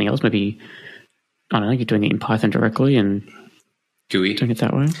doing something else? Maybe, I don't know, you're doing it in Python directly and GUI. Doing it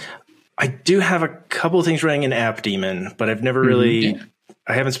that way? I do have a couple of things running in AppDaemon, but I've never really,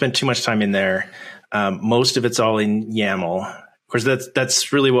 I haven't spent too much time in there. Most of it's all in YAML. Of course,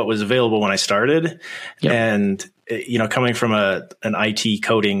 that's really what was available when I started. Yep. And, coming from an IT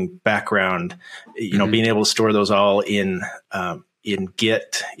coding background, being able to store those all in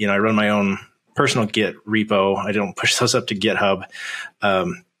Git, I run my own personal Git repo. I don't push those up to GitHub.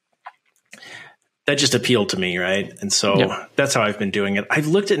 That just appealed to me. Right. And so that's how I've been doing it. I've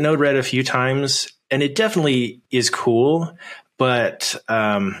looked at Node-RED a few times, and it definitely is cool, but,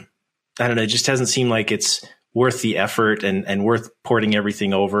 I don't know. It just hasn't seemed like it's worth the effort and worth porting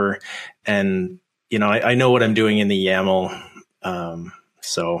everything over. And, I know what I'm doing in the YAML.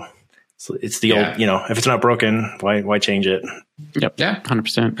 So it's the old, if it's not broken, why change it? Yep. Yeah.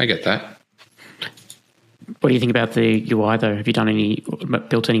 100%. I get that. What do you think about the UI though? Have you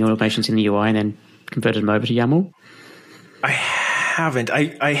built any automations in the UI and then converted them over to YAML? I haven't.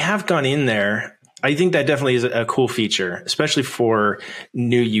 I have gone in there. I think that definitely is a cool feature, especially for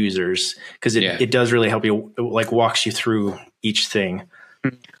new users, because it does really help you, like walks you through each thing.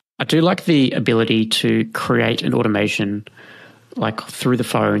 I do like the ability to create an automation like through the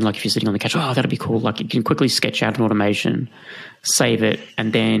phone, like if you're sitting on the couch, that'd be cool. Like you can quickly sketch out an automation, save it,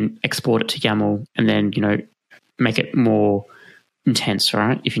 and then export it to YAML, and then, make it more intense,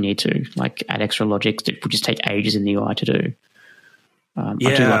 right? If you need to, like add extra logic that would just take ages in the UI to do. I do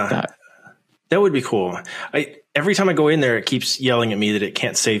like that. That would be cool. Every time I go in there, it keeps yelling at me that it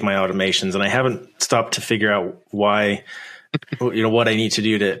can't save my automations, and I haven't stopped to figure out why, what I need to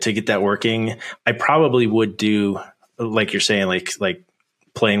do to get that working. I probably would do, like you're saying, like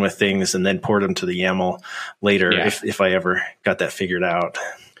playing with things and then port them to the YAML later if I ever got that figured out.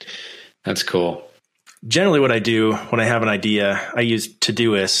 That's cool. Generally what I do when I have an idea, I use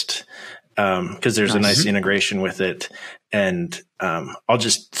Todoist because there's a nice integration with it. And I'll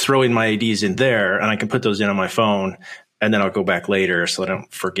just throw in my IDs in there and I can put those in on my phone, and then I'll go back later so I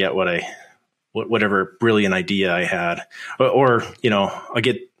don't forget whatever brilliant idea I had. Or I'll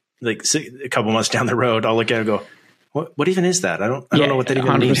get like a couple months down the road, I'll look at it and go, what even is that? I don't know what that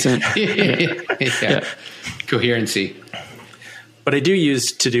even means. Yeah. Coherency. But I do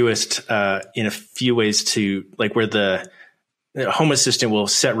use Todoist in a few ways to, like, where the Home Assistant will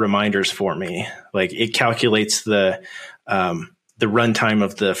set reminders for me. Like it calculates the runtime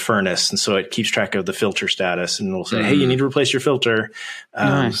of the furnace, and so it keeps track of the filter status, and will say, "Hey, you need to replace your filter."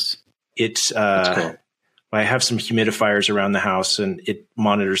 Nice. It's That's cool. I have some humidifiers around the house, and it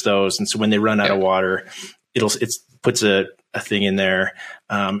monitors those, and so when they run out of water, it puts a thing in there.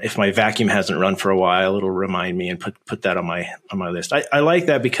 If my vacuum hasn't run for a while, it'll remind me and put that on my list. I like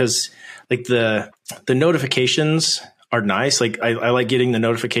that because like the notifications are nice. Like I like getting the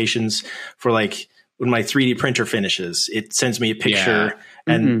notifications for like when my 3D printer finishes, it sends me a picture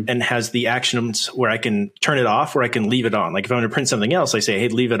and has the actions where I can turn it off, or I can leave it on. Like if I'm going to print something else, I say, hey,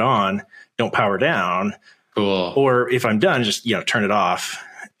 leave it on, don't power down. Cool. Or if I'm done, just, turn it off.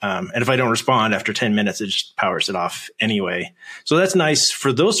 And if I don't respond after 10 minutes, it just powers it off anyway. So that's nice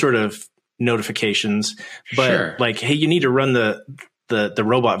for those sort of notifications. But like, hey, you need to run the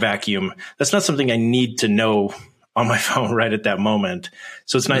robot vacuum. That's not something I need to know on my phone right at that moment.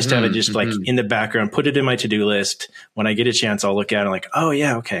 So it's nice to have it just like in the background, put it in my to-do list. When I get a chance, I'll look at it like, oh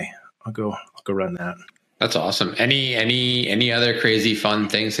yeah, okay, I'll go run that. That's awesome. Any other crazy fun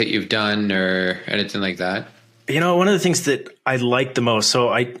things that you've done or anything like that? One of the things that I like the most, so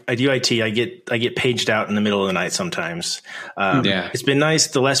I do IT, I get paged out in the middle of the night sometimes. It's been nice.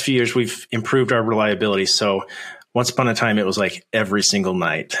 The last few years, we've improved our reliability. So once upon a time, it was like every single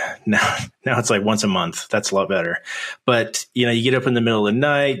night. Now it's like once a month. That's a lot better. But, you get up in the middle of the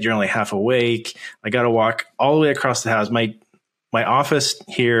night, you're only half awake. I got to walk all the way across the house. My office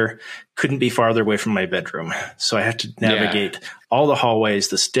here couldn't be farther away from my bedroom. So I had to navigate all the hallways,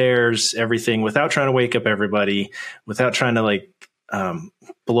 the stairs, everything, without trying to wake up everybody, without trying to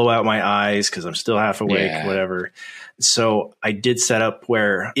blow out my eyes because I'm still half awake, whatever. So I did set up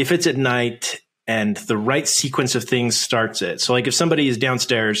where if it's at night and the right sequence of things starts it. So like if somebody is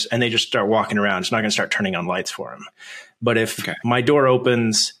downstairs and they just start walking around, it's not going to start turning on lights for them. But if my door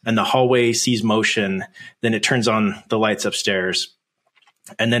opens and the hallway sees motion, then it turns on the lights upstairs.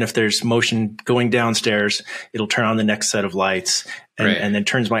 And then if there's motion going downstairs, it'll turn on the next set of lights and then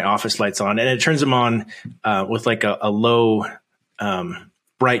turns my office lights on. And it turns them on with like a low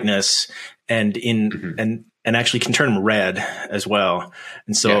brightness and actually can turn them red as well.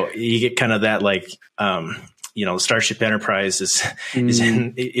 And so you get kind of that Starship Enterprise is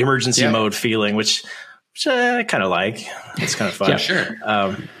in emergency mode feeling, which I kind of like. It's kind of fun. Yeah, sure.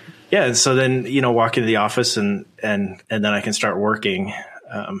 And so then, walk into the office and then I can start working.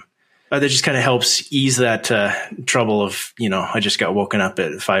 That just kind of helps ease that trouble of, I just got woken up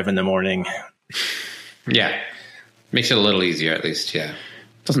at 5 a.m. Yeah. Makes it a little easier at least. Yeah.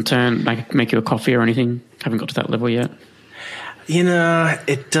 Doesn't make you a coffee or anything? Haven't got to that level yet.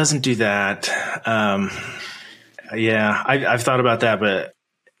 It doesn't do that. I've thought about that, but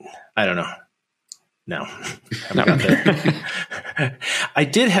I don't know. No. I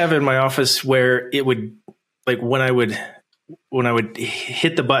did have in my office where it would, like when I would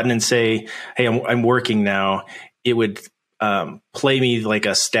hit the button and say, hey, I'm working now, it would play me like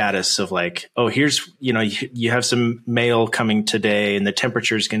a status of like, oh, here's, you have some mail coming today and the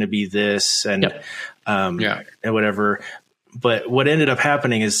temperature is going to be this and whatever. But what ended up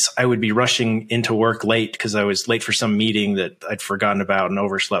happening is I would be rushing into work late because I was late for some meeting that I'd forgotten about and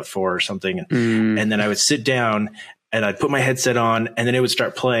overslept for or something. And then I would sit down and I'd put my headset on and then it would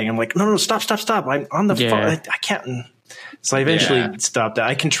start playing. I'm like, no, stop. I'm on the phone. I can't. So I eventually stopped that.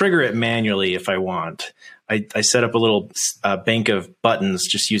 I can trigger it manually if I want. I set up a little bank of buttons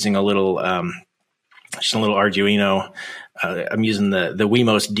just using a little Arduino. I'm using the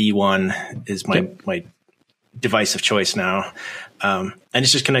Wemos D1 is my device of choice now. And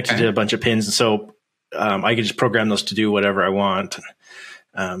it's just connected to a bunch of pins. And so I can just program those to do whatever I want.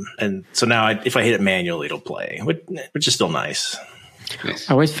 And so now if I hit it manually, it'll play, which is still nice. I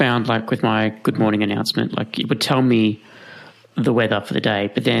always found like with my good morning announcement, like it would tell me the weather for the day,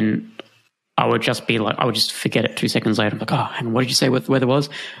 but then I would just forget it 2 seconds later. I'm like, oh, hang on, what did you say what the weather was?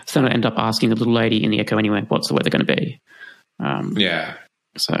 So then I end up asking the little lady in the Echo anyway, what's the weather going to be?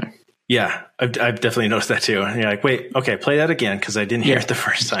 So. Yeah, I've definitely noticed that too. And you're like, wait, okay, play that again because I didn't hear it the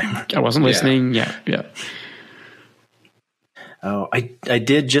first time. I wasn't listening. Yeah. Oh, I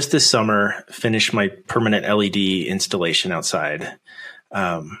did just this summer finish my permanent LED installation outside.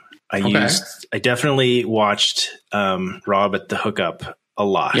 I definitely watched Rob at the Hookup a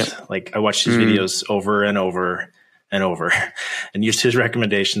lot. Yep. Like I watched his videos over and over and over and used his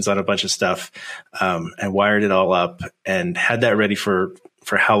recommendations on a bunch of stuff and wired it all up and had that ready for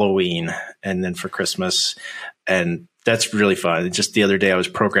Halloween and then for Christmas. And that's really fun. Just the other day I was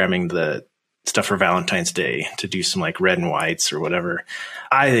programming the stuff for Valentine's Day to do some like red and whites or whatever.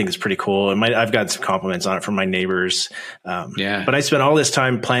 I think it's pretty cool. And I've gotten some compliments on it from my neighbors. But I spent all this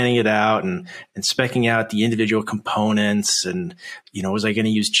time planning it out and specking out the individual components and, was I going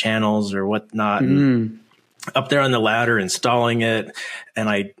to use channels or whatnot? And up there on the ladder, installing it.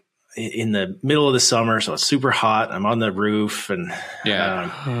 And in the middle of the summer, so it's super hot. I'm on the roof and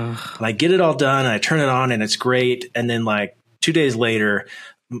I get it all done and I turn it on and it's great. And then like 2 days later,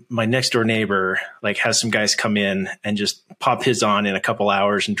 my next door neighbor like has some guys come in and just pop his on in a couple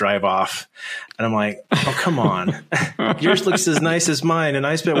hours and drive off. And I'm like, oh, come on. Yours looks as nice as mine. And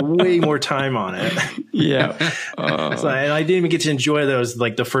I spent way more time on it. Yeah. And I didn't even get to enjoy those,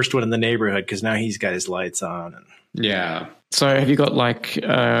 like the first one in the neighborhood. Cause now he's got his lights on. Yeah. So have you got like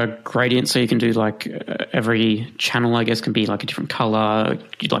gradients so you can do like every channel, I guess, can be like a different color,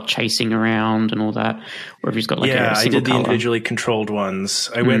 like chasing around and all that? Or have you just got like a single I did the color? individually controlled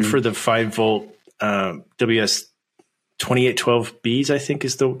ones. I went for the 5 volt WS 2812Bs, I think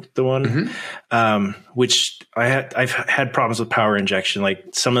is the one, which I've had problems with power injection. Like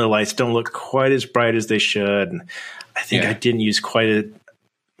some of the lights don't look quite as bright as they should. And I think I didn't use quite a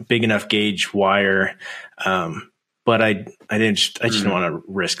big enough gauge wire. But I just didn't want to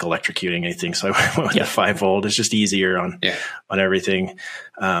risk electrocuting anything. So I went with the 5 volt. It's just easier on everything.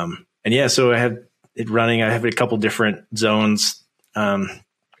 So I have it running. I have a couple different zones.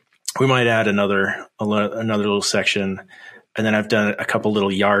 We might add another little section. And then I've done a couple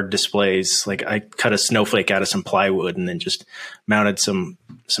little yard displays. Like I cut a snowflake out of some plywood and then just mounted some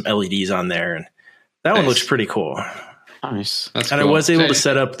LEDs on there. And that one looks pretty cool. Nice. That's cool. I was able to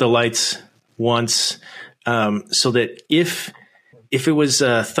set up the lights once. So that if it was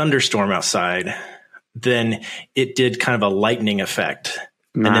a thunderstorm outside, then it did kind of a lightning effect.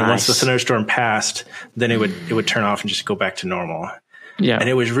 Nice. And then once the thunderstorm passed, then it would turn off and just go back to normal. Yeah. And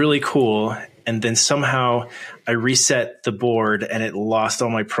it was really cool. And then somehow I reset the board and it lost all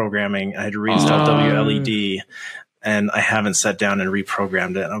my programming. I had to reinstall WLED and I haven't sat down and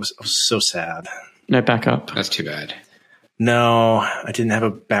reprogrammed it. I was so sad. No backup. That's too bad. No, I didn't have a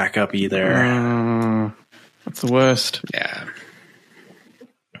backup either. That's the worst. Yeah.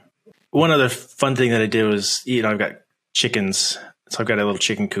 One other fun thing that I did was, I've got chickens. So I've got a little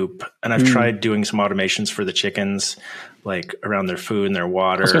chicken coop and I've tried doing some automations for the chickens, like around their food and their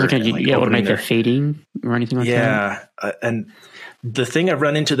water. Automate their feeding or anything like that. Yeah. And the thing I've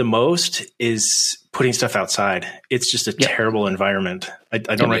run into the most is putting stuff outside. It's just a terrible environment. I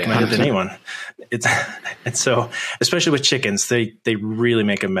don't recommend it to anyone. And so, especially with chickens, they really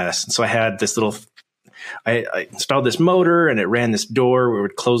make a mess. And so I had this I installed this motor and it ran this door where it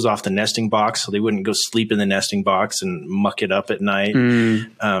would close off the nesting box so they wouldn't go sleep in the nesting box and muck it up at night.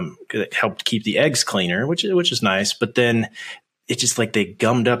 It helped keep the eggs cleaner, which is nice. But then it just like they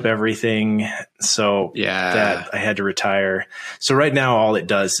gummed up everything. So that I had to retire. So right now all it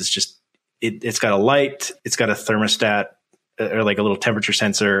does is just it's got a light, it's got a thermostat or like a little temperature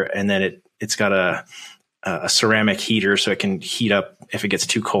sensor, and then it's got a ceramic heater so it can heat up if it gets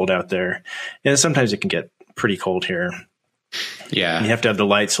too cold out there. And sometimes it can get pretty cold here. Yeah. And you have to have the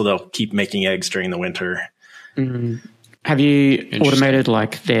light so they'll keep making eggs during the winter. Mm. Have you automated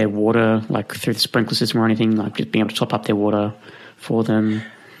like their water, like through the sprinkler system or anything, like just being able to top up their water for them?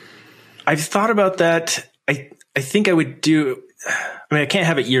 I've thought about that. I think I would do. I mean, I can't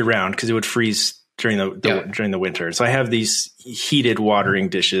have it year round because it would freeze during the winter. So I have these heated watering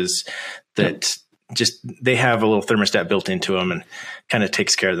dishes that they have a little thermostat built into them and kind of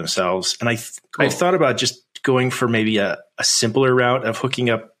takes care of themselves. And I've thought about just going for maybe a simpler route of hooking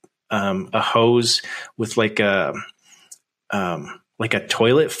up a hose with like a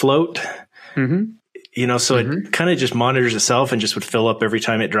toilet float. Mm-hmm. So it kind of just monitors itself and just would fill up every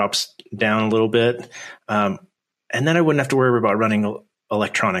time it drops down a little bit. And then I wouldn't have to worry about running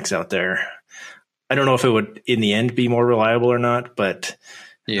electronics out there. I don't know if it would in the end be more reliable or not, but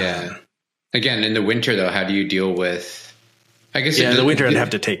yeah. Again, in the winter though, how do you deal with, I guess in the winter I'd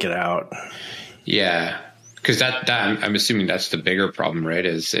have to take it out. Yeah. Cause that I'm assuming that's the bigger problem, right?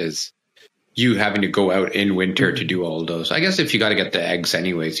 Is you having to go out in winter to do all those. I guess if you got to get the eggs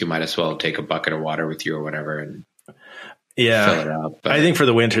anyways, you might as well take a bucket of water with you or whatever and fill it up. But I think for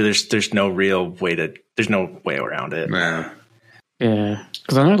the winter, there's no real way there's no way around it. Yeah.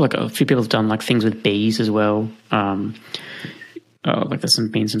 Cause I know like a few people have done like things with bees as well. Like there's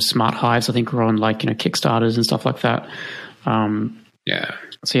been some smart hives, I think, are on like, Kickstarters and stuff like that. Yeah.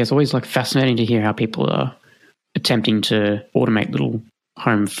 So it's always like fascinating to hear how people are attempting to automate little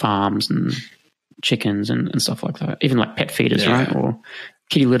home farms and chickens and stuff like that. Even like pet feeders, right? Or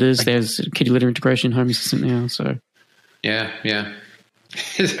kitty litters. There's kitty litter integration in Home Assistant now. So yeah.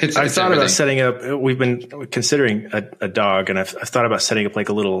 I thought about setting up. We've been considering a dog, and I've thought about setting up like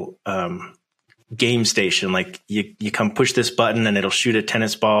a little game station. Like you come push this button, and it'll shoot a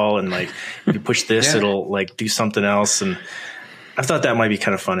tennis ball, and like if you push this, it'll like do something else. And I thought that might be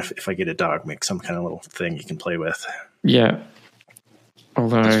kind of fun if I get a dog, make some kind of little thing you can play with. Yeah.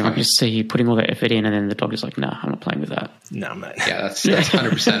 Although I just see you putting all that effort in, and then the dog is like, "Nah, I'm not playing with that." No, I'm not. Yeah, that's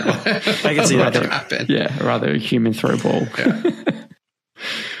 100%. I can see that happen. Yeah, rather a human throw ball. Yeah.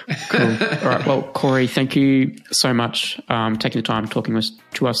 Cool. All right. Well, Corey, thank you so much taking the time talking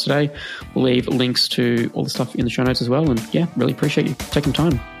to us today. We'll leave links to all the stuff in the show notes as well. And yeah, really appreciate you taking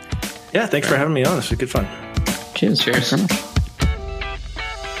time. Yeah, thanks for having me on. This was good fun. Cheers. Thanks very much.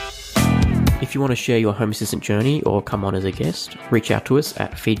 If you want to share your Home Assistant journey or come on as a guest, reach out to us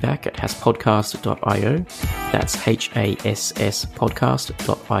at feedback@hasspodcast.io. That's HASS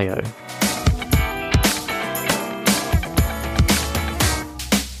podcast.io.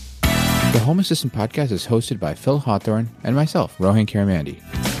 The Home Assistant Podcast is hosted by Phil Hawthorne and myself, Rohan Karamandi.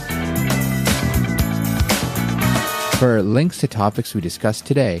 For links to topics we discussed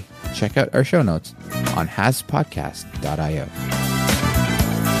today, check out our show notes on hasspodcast.io.